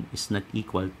n is not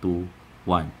equal to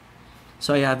 1.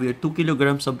 So I have here 2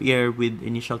 kilograms of air with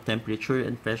initial temperature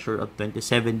and pressure of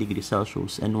 27 degrees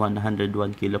Celsius and 101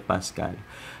 kilopascal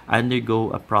undergo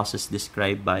a process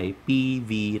described by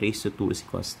PV raised to 2 is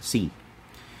equals to C.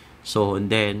 So, and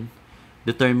then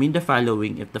determine the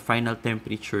following if the final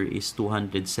temperature is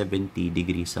 270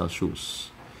 degrees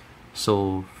Celsius.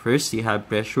 So first, you have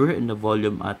pressure and the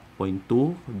volume at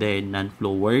 0.2, then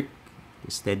non-flow work,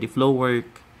 the steady flow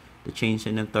work, the change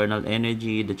in internal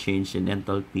energy, the change in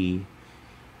enthalpy,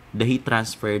 the heat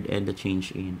transferred, and the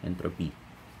change in entropy.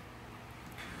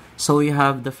 So you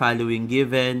have the following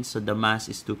given. So the mass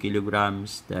is 2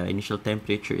 kilograms, the initial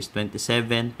temperature is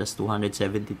 27 plus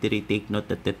 273. Take note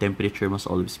that the temperature must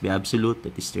always be absolute,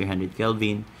 that is 300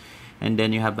 Kelvin. And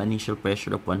then you have initial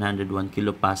pressure of 101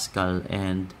 kilopascal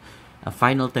and a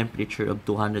final temperature of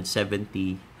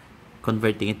 270.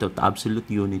 Converting it to absolute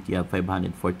unit, you have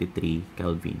 543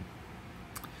 Kelvin.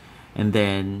 And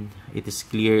then it is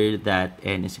clear that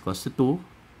n is equals to 2.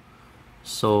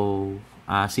 So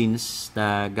since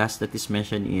the gas that is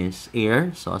mentioned is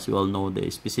air, so as we all know, the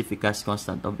specific gas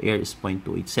constant of air is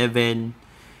 0.287.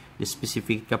 The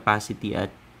specific capacity at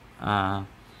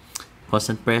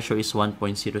constant pressure is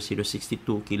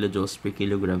 1.0062 kilojoules per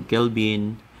kilogram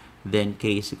Kelvin. Then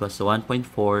K is equals to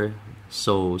 1.4.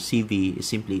 So CV is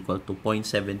simply equal to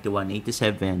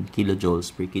 0.7187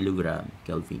 kilojoules per kilogram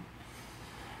Kelvin.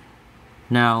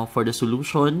 Now, for the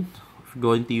solution, we're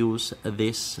going to use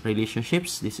these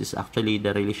relationships. This is actually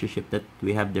the relationship that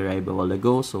we have derived a while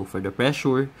ago. So, for the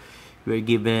pressure, we're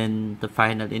given the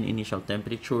final and initial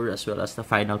temperature as well as the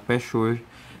final pressure.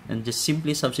 And just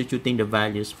simply substituting the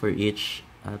values for each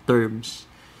terms.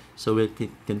 So, we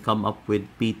can come up with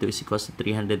P2 is equals to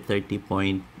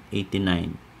 330.89.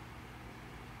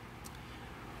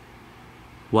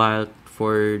 While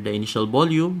for the initial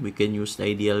volume, we can use the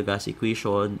ideal gas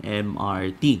equation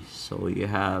MRT. So you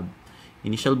have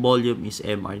initial volume is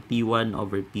MRT1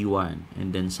 over P1.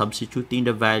 And then substituting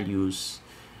the values,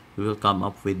 we will come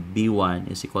up with B1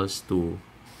 is equals to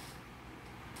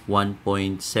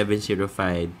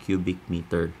 1.705 cubic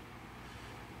meter.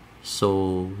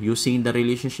 So using the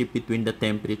relationship between the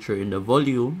temperature and the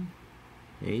volume,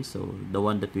 okay, so the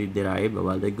one that we derived a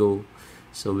while ago,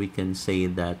 so we can say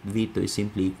that V2 is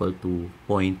simply equal to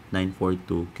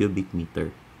 0.942 cubic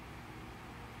meter.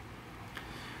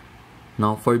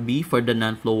 Now for B, for the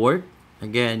non-flow work,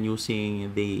 again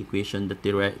using the equation that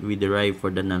we derived for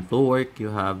the non-flow work, you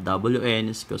have Wn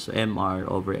is equal to Mr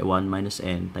over 1 minus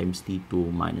N times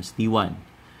T2 minus T1.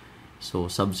 So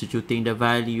substituting the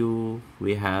value,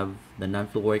 we have the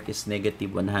non-flow work is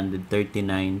negative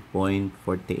 139.48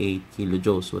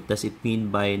 kilojoules. What does it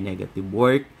mean by negative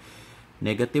work?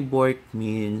 Negative work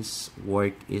means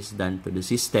work is done to the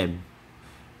system.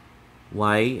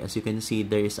 Why? As you can see,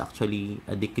 there is actually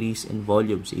a decrease in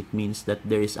volumes. It means that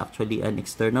there is actually an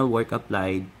external work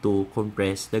applied to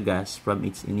compress the gas from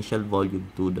its initial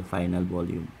volume to the final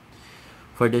volume.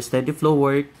 For the steady flow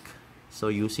work, so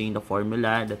using the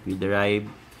formula that we derived,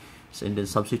 and then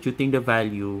substituting the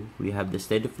value, we have the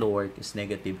steady flow work is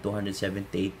negative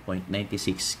 278.96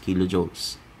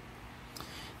 kilojoules.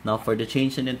 Now, for the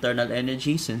change in internal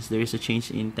energy, since there is a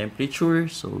change in temperature,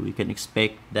 so we can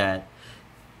expect that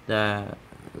the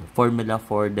formula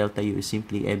for delta U is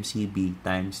simply mCv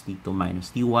times T2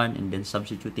 minus T1, and then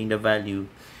substituting the value,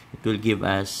 it will give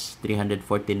us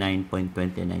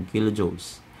 349.29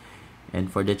 kilojoules.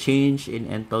 And for the change in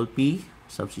enthalpy,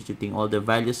 substituting all the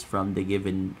values from the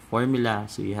given formula,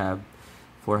 so you have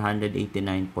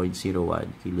 489.01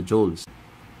 kilojoules.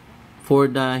 For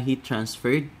the heat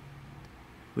transferred,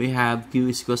 we have Q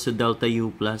is equals to delta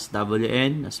U plus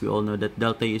Wn. As we all know that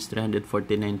delta U is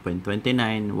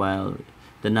 349.29, while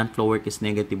the non-flow work is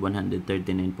negative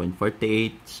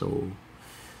 139.48.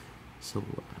 So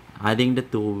adding the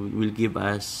two will give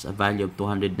us a value of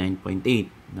 209.8.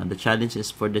 Now the challenge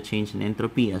is for the change in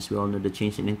entropy. As we all know, the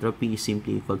change in entropy is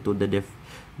simply equal to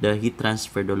the heat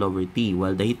transferred all over T,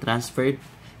 while the heat transferred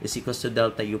is equals to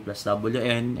delta U plus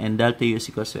Wn, and delta U is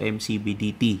equals to mCv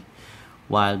dt,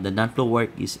 while the non-flow work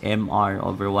is mR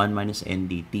over 1 minus n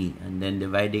dt, and then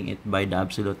dividing it by the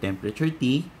absolute temperature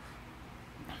T,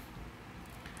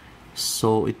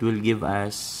 so it will give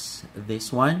us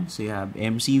this one. So you have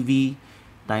mCv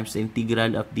times the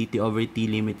integral of dt over t,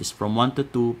 limit is from 1 to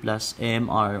 2, plus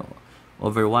mR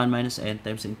over 1 minus n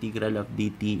times the integral of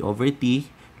dt over t,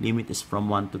 limit is from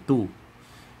 1 to 2.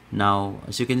 Now,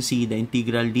 as you can see, the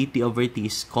integral dt over t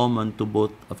is common to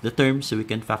both of the terms, so we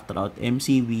can factor out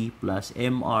mCv plus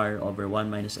mR over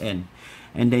 1 minus n.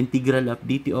 And the integral of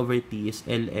dt over t is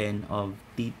ln of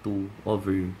t2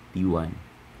 over t1.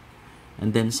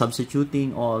 And then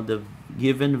substituting all the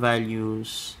given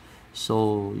values,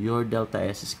 so your delta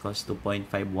S is equals to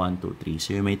 0.5123.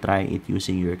 So you may try it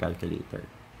using your calculator.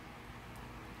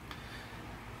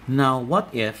 Now, what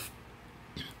if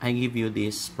I give you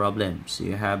this problem? So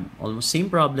you have almost same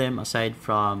problem aside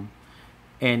from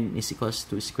n is equals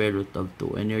to square root of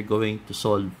 2, and you're going to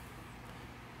solve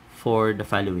for the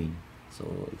following.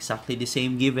 So exactly the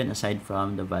same given aside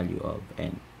from the value of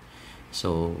n.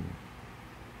 So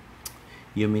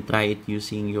you may try it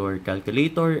using your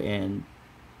calculator, and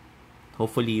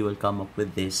hopefully you will come up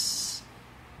with these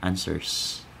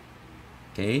answers.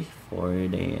 Okay, for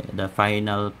the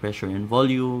final pressure and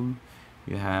volume,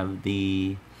 you have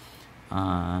the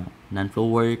non-flow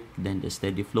work, then the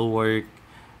steady flow work,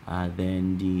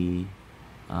 then the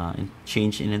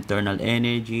change in internal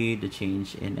energy, the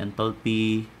change in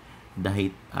enthalpy, the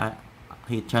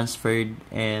heat transferred,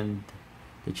 and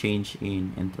the change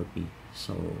in entropy.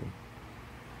 So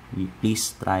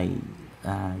please try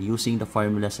using the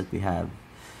formulas that we have,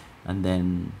 and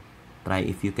then try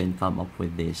if you can come up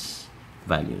with these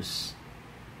values.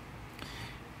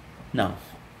 Now,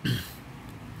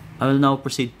 I will now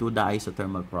proceed to the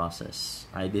isothermal process.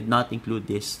 I did not include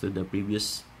this to the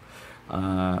previous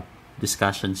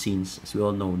discussion, since, as we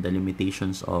all know, the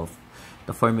limitations of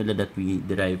the formula that we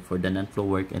derive for the non-flow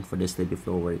work and for the steady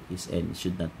flow work is n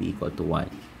should not be equal to 1.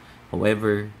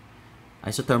 However,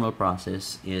 isothermal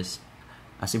process is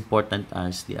as important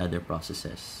as the other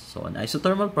processes. So an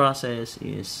isothermal process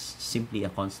is simply a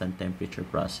constant temperature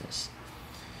process.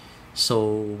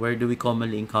 So where do we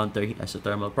commonly encounter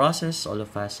isothermal process? All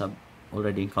of us have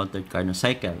already encountered Carnot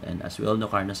cycle, and as we all know,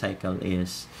 Carnot cycle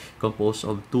is composed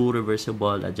of 2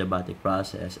 reversible adiabatic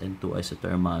process and 2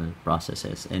 isothermal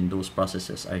processes, and those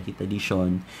processes are heat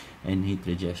addition and heat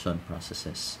rejection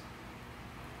processes.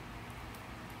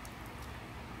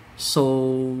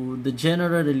 So the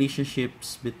general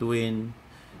relationships between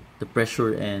the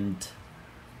pressure and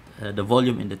the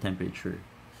volume and the temperature.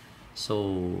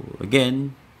 So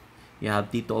again, you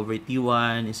have T2 over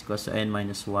T1 is equals to n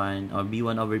minus 1, or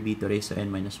B1 over B2 raised to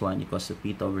n minus 1 equals to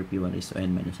P2 over P1 raised to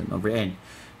n minus 1 over n.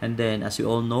 And then, as you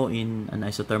all know, in an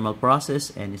isothermal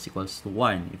process, n is equals to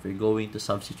 1. If you're going to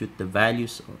substitute the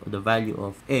value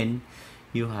of n,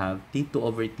 you have T2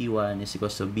 over T1 is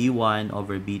equals to B1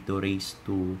 over B2 raised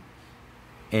to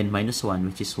n minus 1,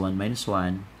 which is 1 minus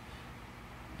 1.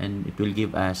 And it will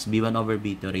give us B1 over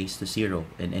B2 raised to 0.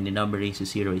 And any number raised to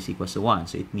 0 is equals to 1.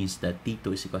 So it means that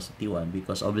T2 is equals to T1,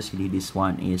 because obviously this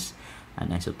one is an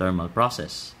isothermal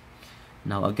process.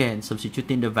 Now again,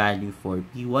 substituting the value for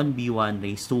P1 B1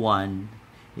 raised to 1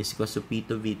 is equals to P2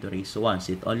 B2 raised to 1.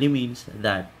 So it only means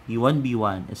that P1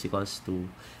 B1 is equals to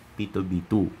P2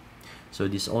 B2. So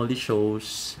this only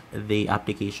shows the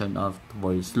application of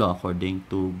Boyle's law. According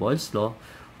to Boyle's law,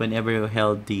 whenever you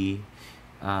held the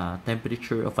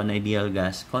temperature of an ideal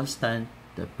gas constant,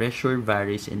 the pressure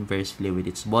varies inversely with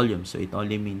its volume. So it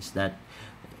only means that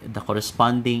the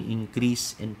corresponding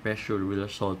increase in pressure will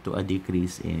result to a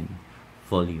decrease in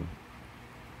volume.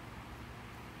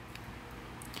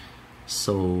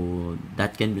 So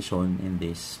that can be shown in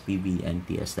this PV and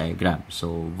TS diagram.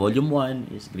 So volume 1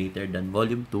 is greater than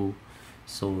volume 2.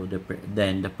 So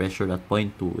then the pressure at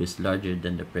point 2 is larger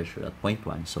than the pressure at point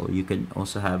 1. So you can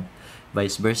also have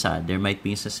vice versa. There might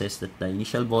be instances that the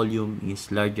initial volume is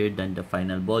larger than the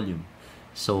final volume.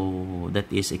 So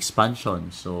that is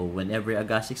expansion. So whenever a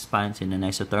gas expands in an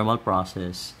isothermal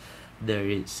process, there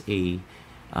is a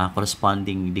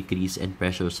corresponding decrease in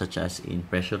pressure, such as in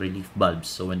pressure relief valves.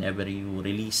 So whenever you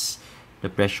release the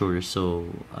pressure,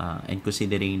 so and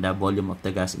considering the volume of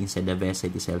the gas inside the vessel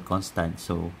is held constant,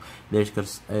 so there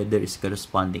is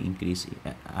corresponding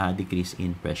decrease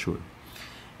in pressure.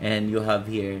 And you have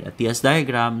here a TS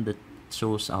diagram that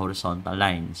shows a horizontal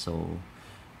line. So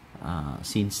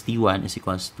since T1 is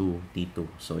equals to T2,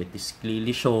 so it is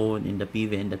clearly shown in the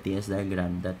PV and the TS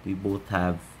diagram that we both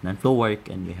have non-flow work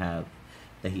and we have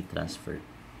the heat transfer.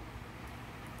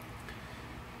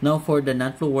 Now for the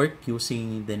non-flow work,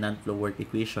 using the non-flow work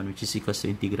equation, which is equals to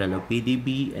integral of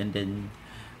PdB, and then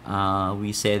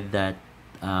we said that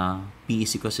P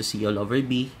is equals to C all over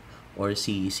B, or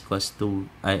C is equals to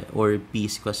or P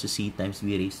is equals to C times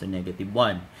V raised to negative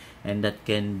 1, and that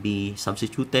can be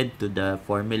substituted to the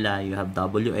formula. You have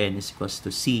Wn is equals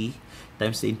to C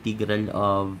times the integral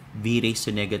of V raised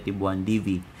to negative 1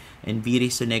 dV, and V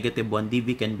raised to negative 1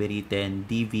 dV can be written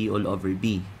dV all over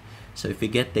B. So if we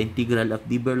get the integral of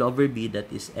dV all over B,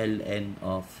 that is ln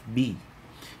of B,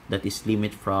 that is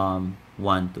limit from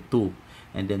 1 to 2.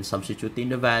 And then substituting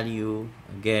the value,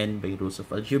 again, by rules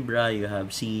of algebra, you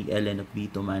have C ln of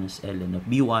B2 minus ln of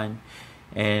B1.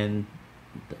 And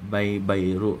by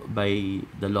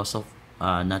the laws of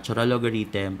natural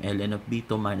logarithm, ln of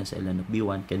B2 minus ln of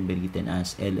B1 can be written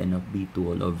as ln of B2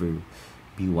 all over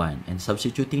B1. And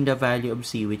substituting the value of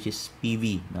C, which is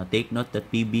PV. Now take note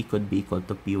that PB could be equal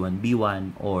to P1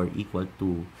 B1 or equal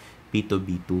to P2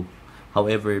 B2.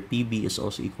 However, PB is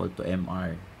also equal to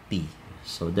MRT.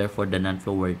 So therefore, the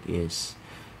non-flow work is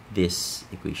this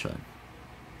equation.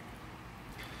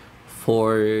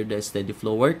 For the steady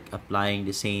flow work, applying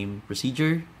the same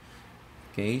procedure.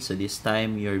 Okay, so this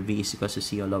time your V is equal to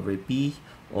C all over P,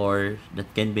 or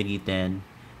that can be written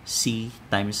C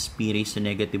times P raised to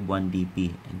negative 1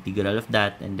 dP. Integral of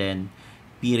that, and then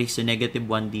P raised to negative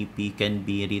 1 dP can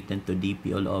be written to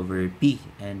dP all over P,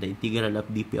 and the integral of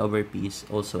dP over P is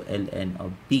also ln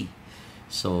of P.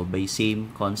 So by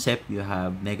same concept, you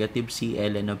have negative C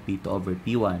ln of P2 over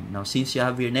P1. Now since you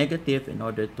have your negative, in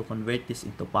order to convert this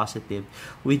into positive,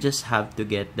 we just have to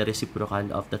get the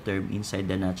reciprocal of the term inside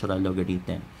the natural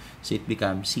logarithm. So it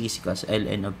becomes C is equals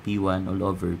ln of P1 all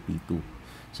over P2.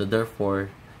 So therefore,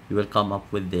 you will come up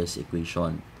with this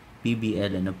equation. PB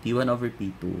ln of P1 over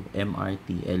P2,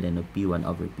 MRT ln of P1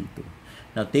 over P2.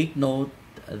 Now take note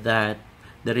that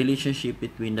the relationship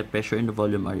between the pressure and the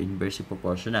volume are inversely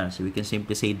proportional. So we can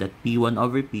simply say that P1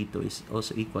 over P2 is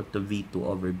also equal to V2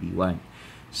 over B1.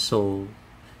 So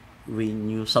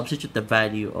when you substitute the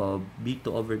value of B2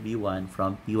 over B1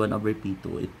 from P1 over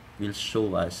P2, it will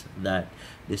show us that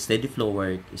the steady flow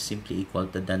work is simply equal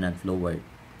to the non-flow work.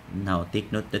 Now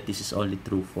take note that this is only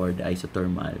true for the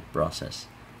isothermal process.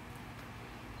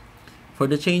 For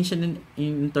the change in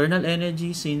internal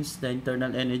energy, since the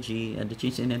internal energy and the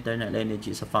change in internal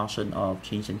energy is a function of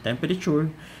change in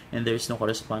temperature, and there is no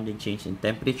corresponding change in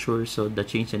temperature, so the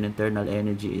change in internal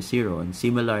energy is 0, and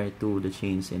similar to the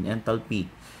change in enthalpy.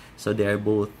 So they are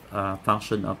both a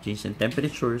function of change in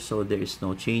temperature, so there is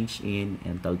no change in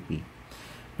enthalpy.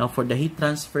 Now for the heat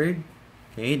transferred,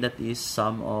 okay, that is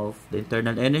sum of the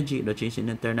internal energy, the change in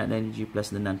internal energy plus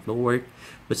the non-flow work.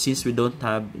 But since we don't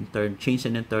have change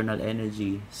in internal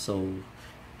energy, so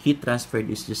heat transferred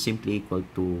is just simply equal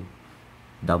to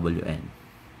Wn.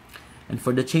 And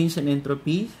for the change in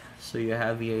entropy, so you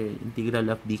have here integral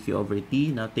of dq over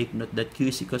t. Now take note that q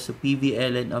is equal to PV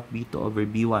ln of B2 over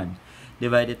B1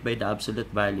 divided by the absolute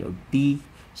value of t.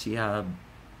 So you have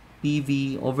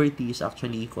PV over t is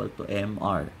actually equal to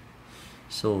MR.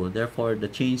 So therefore, the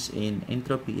change in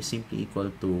entropy is simply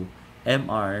equal to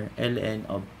MR ln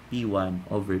of P1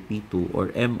 over P2,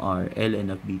 or MR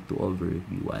ln of B2 over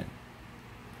B1.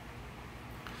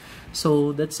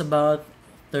 So that's about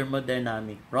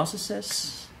thermodynamic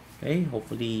processes. Okay,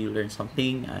 hopefully you learned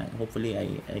something. Hopefully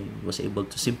I was able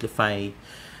to simplify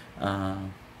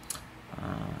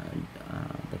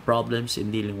the problems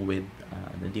in dealing with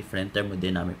the different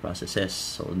thermodynamic processes.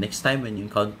 So next time when you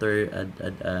encounter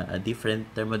a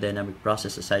different thermodynamic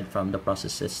process aside from the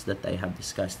processes that I have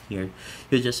discussed here,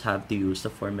 you just have to use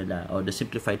the formula or the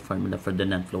simplified formula for the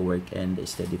non-flow work and the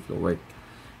steady flow work,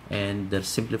 and the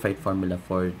simplified formula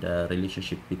for the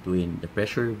relationship between the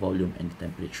pressure, volume, and the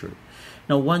temperature.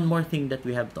 Now, one more thing that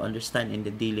we have to understand in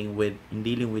dealing with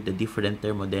the different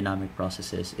thermodynamic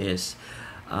processes is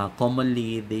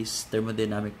commonly, these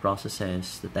thermodynamic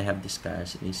processes that I have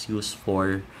discussed is used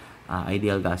for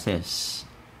ideal gases.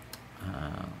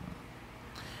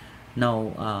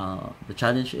 Now, the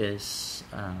challenge is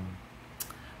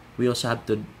we also have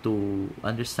to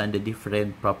understand the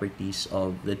different properties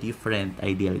of the different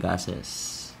ideal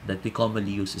gases that we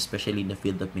commonly use, especially in the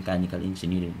field of mechanical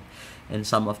engineering. And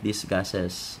some of these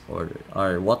gases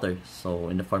are water. So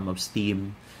in the form of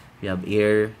steam, we have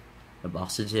air, we have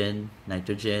oxygen,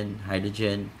 nitrogen,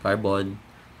 hydrogen, carbon,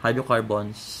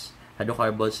 hydrocarbons.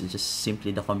 Hydrocarbons is just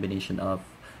simply the combination of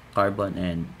carbon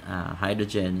and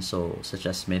hydrogen, so such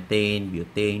as methane,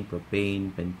 butane,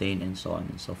 propane, pentane, and so on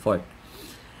and so forth.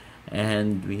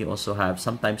 And we also have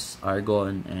sometimes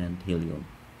argon and helium.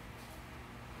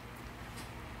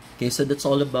 Okay, so that's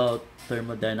all about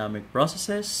thermodynamic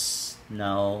processes.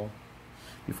 Now,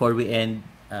 before we end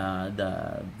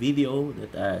the video,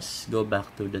 let us go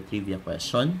back to the trivia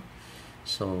question.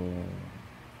 So,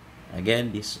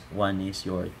 again, this one is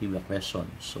your trivia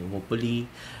question. So, hopefully,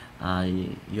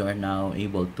 you are now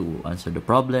able to answer the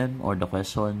problem or the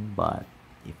question, but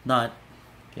if not,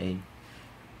 okay,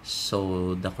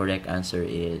 so the correct answer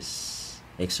is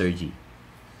exergy.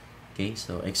 Okay,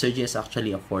 so exergy is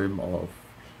actually a form of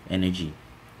energy.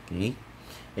 Okay,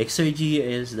 exergy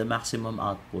is the maximum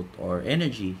output or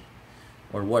energy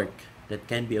or work that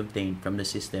can be obtained from the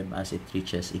system as it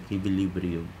reaches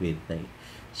equilibrium with the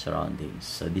surroundings.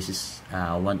 So this is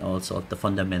one also of the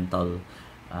fundamental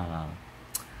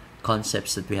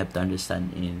concepts that we have to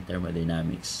understand in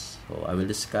thermodynamics. So I will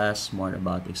discuss more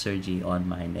about exergy on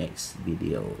my next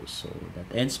video. So that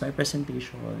ends my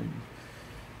presentation.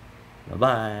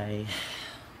 Bye-bye.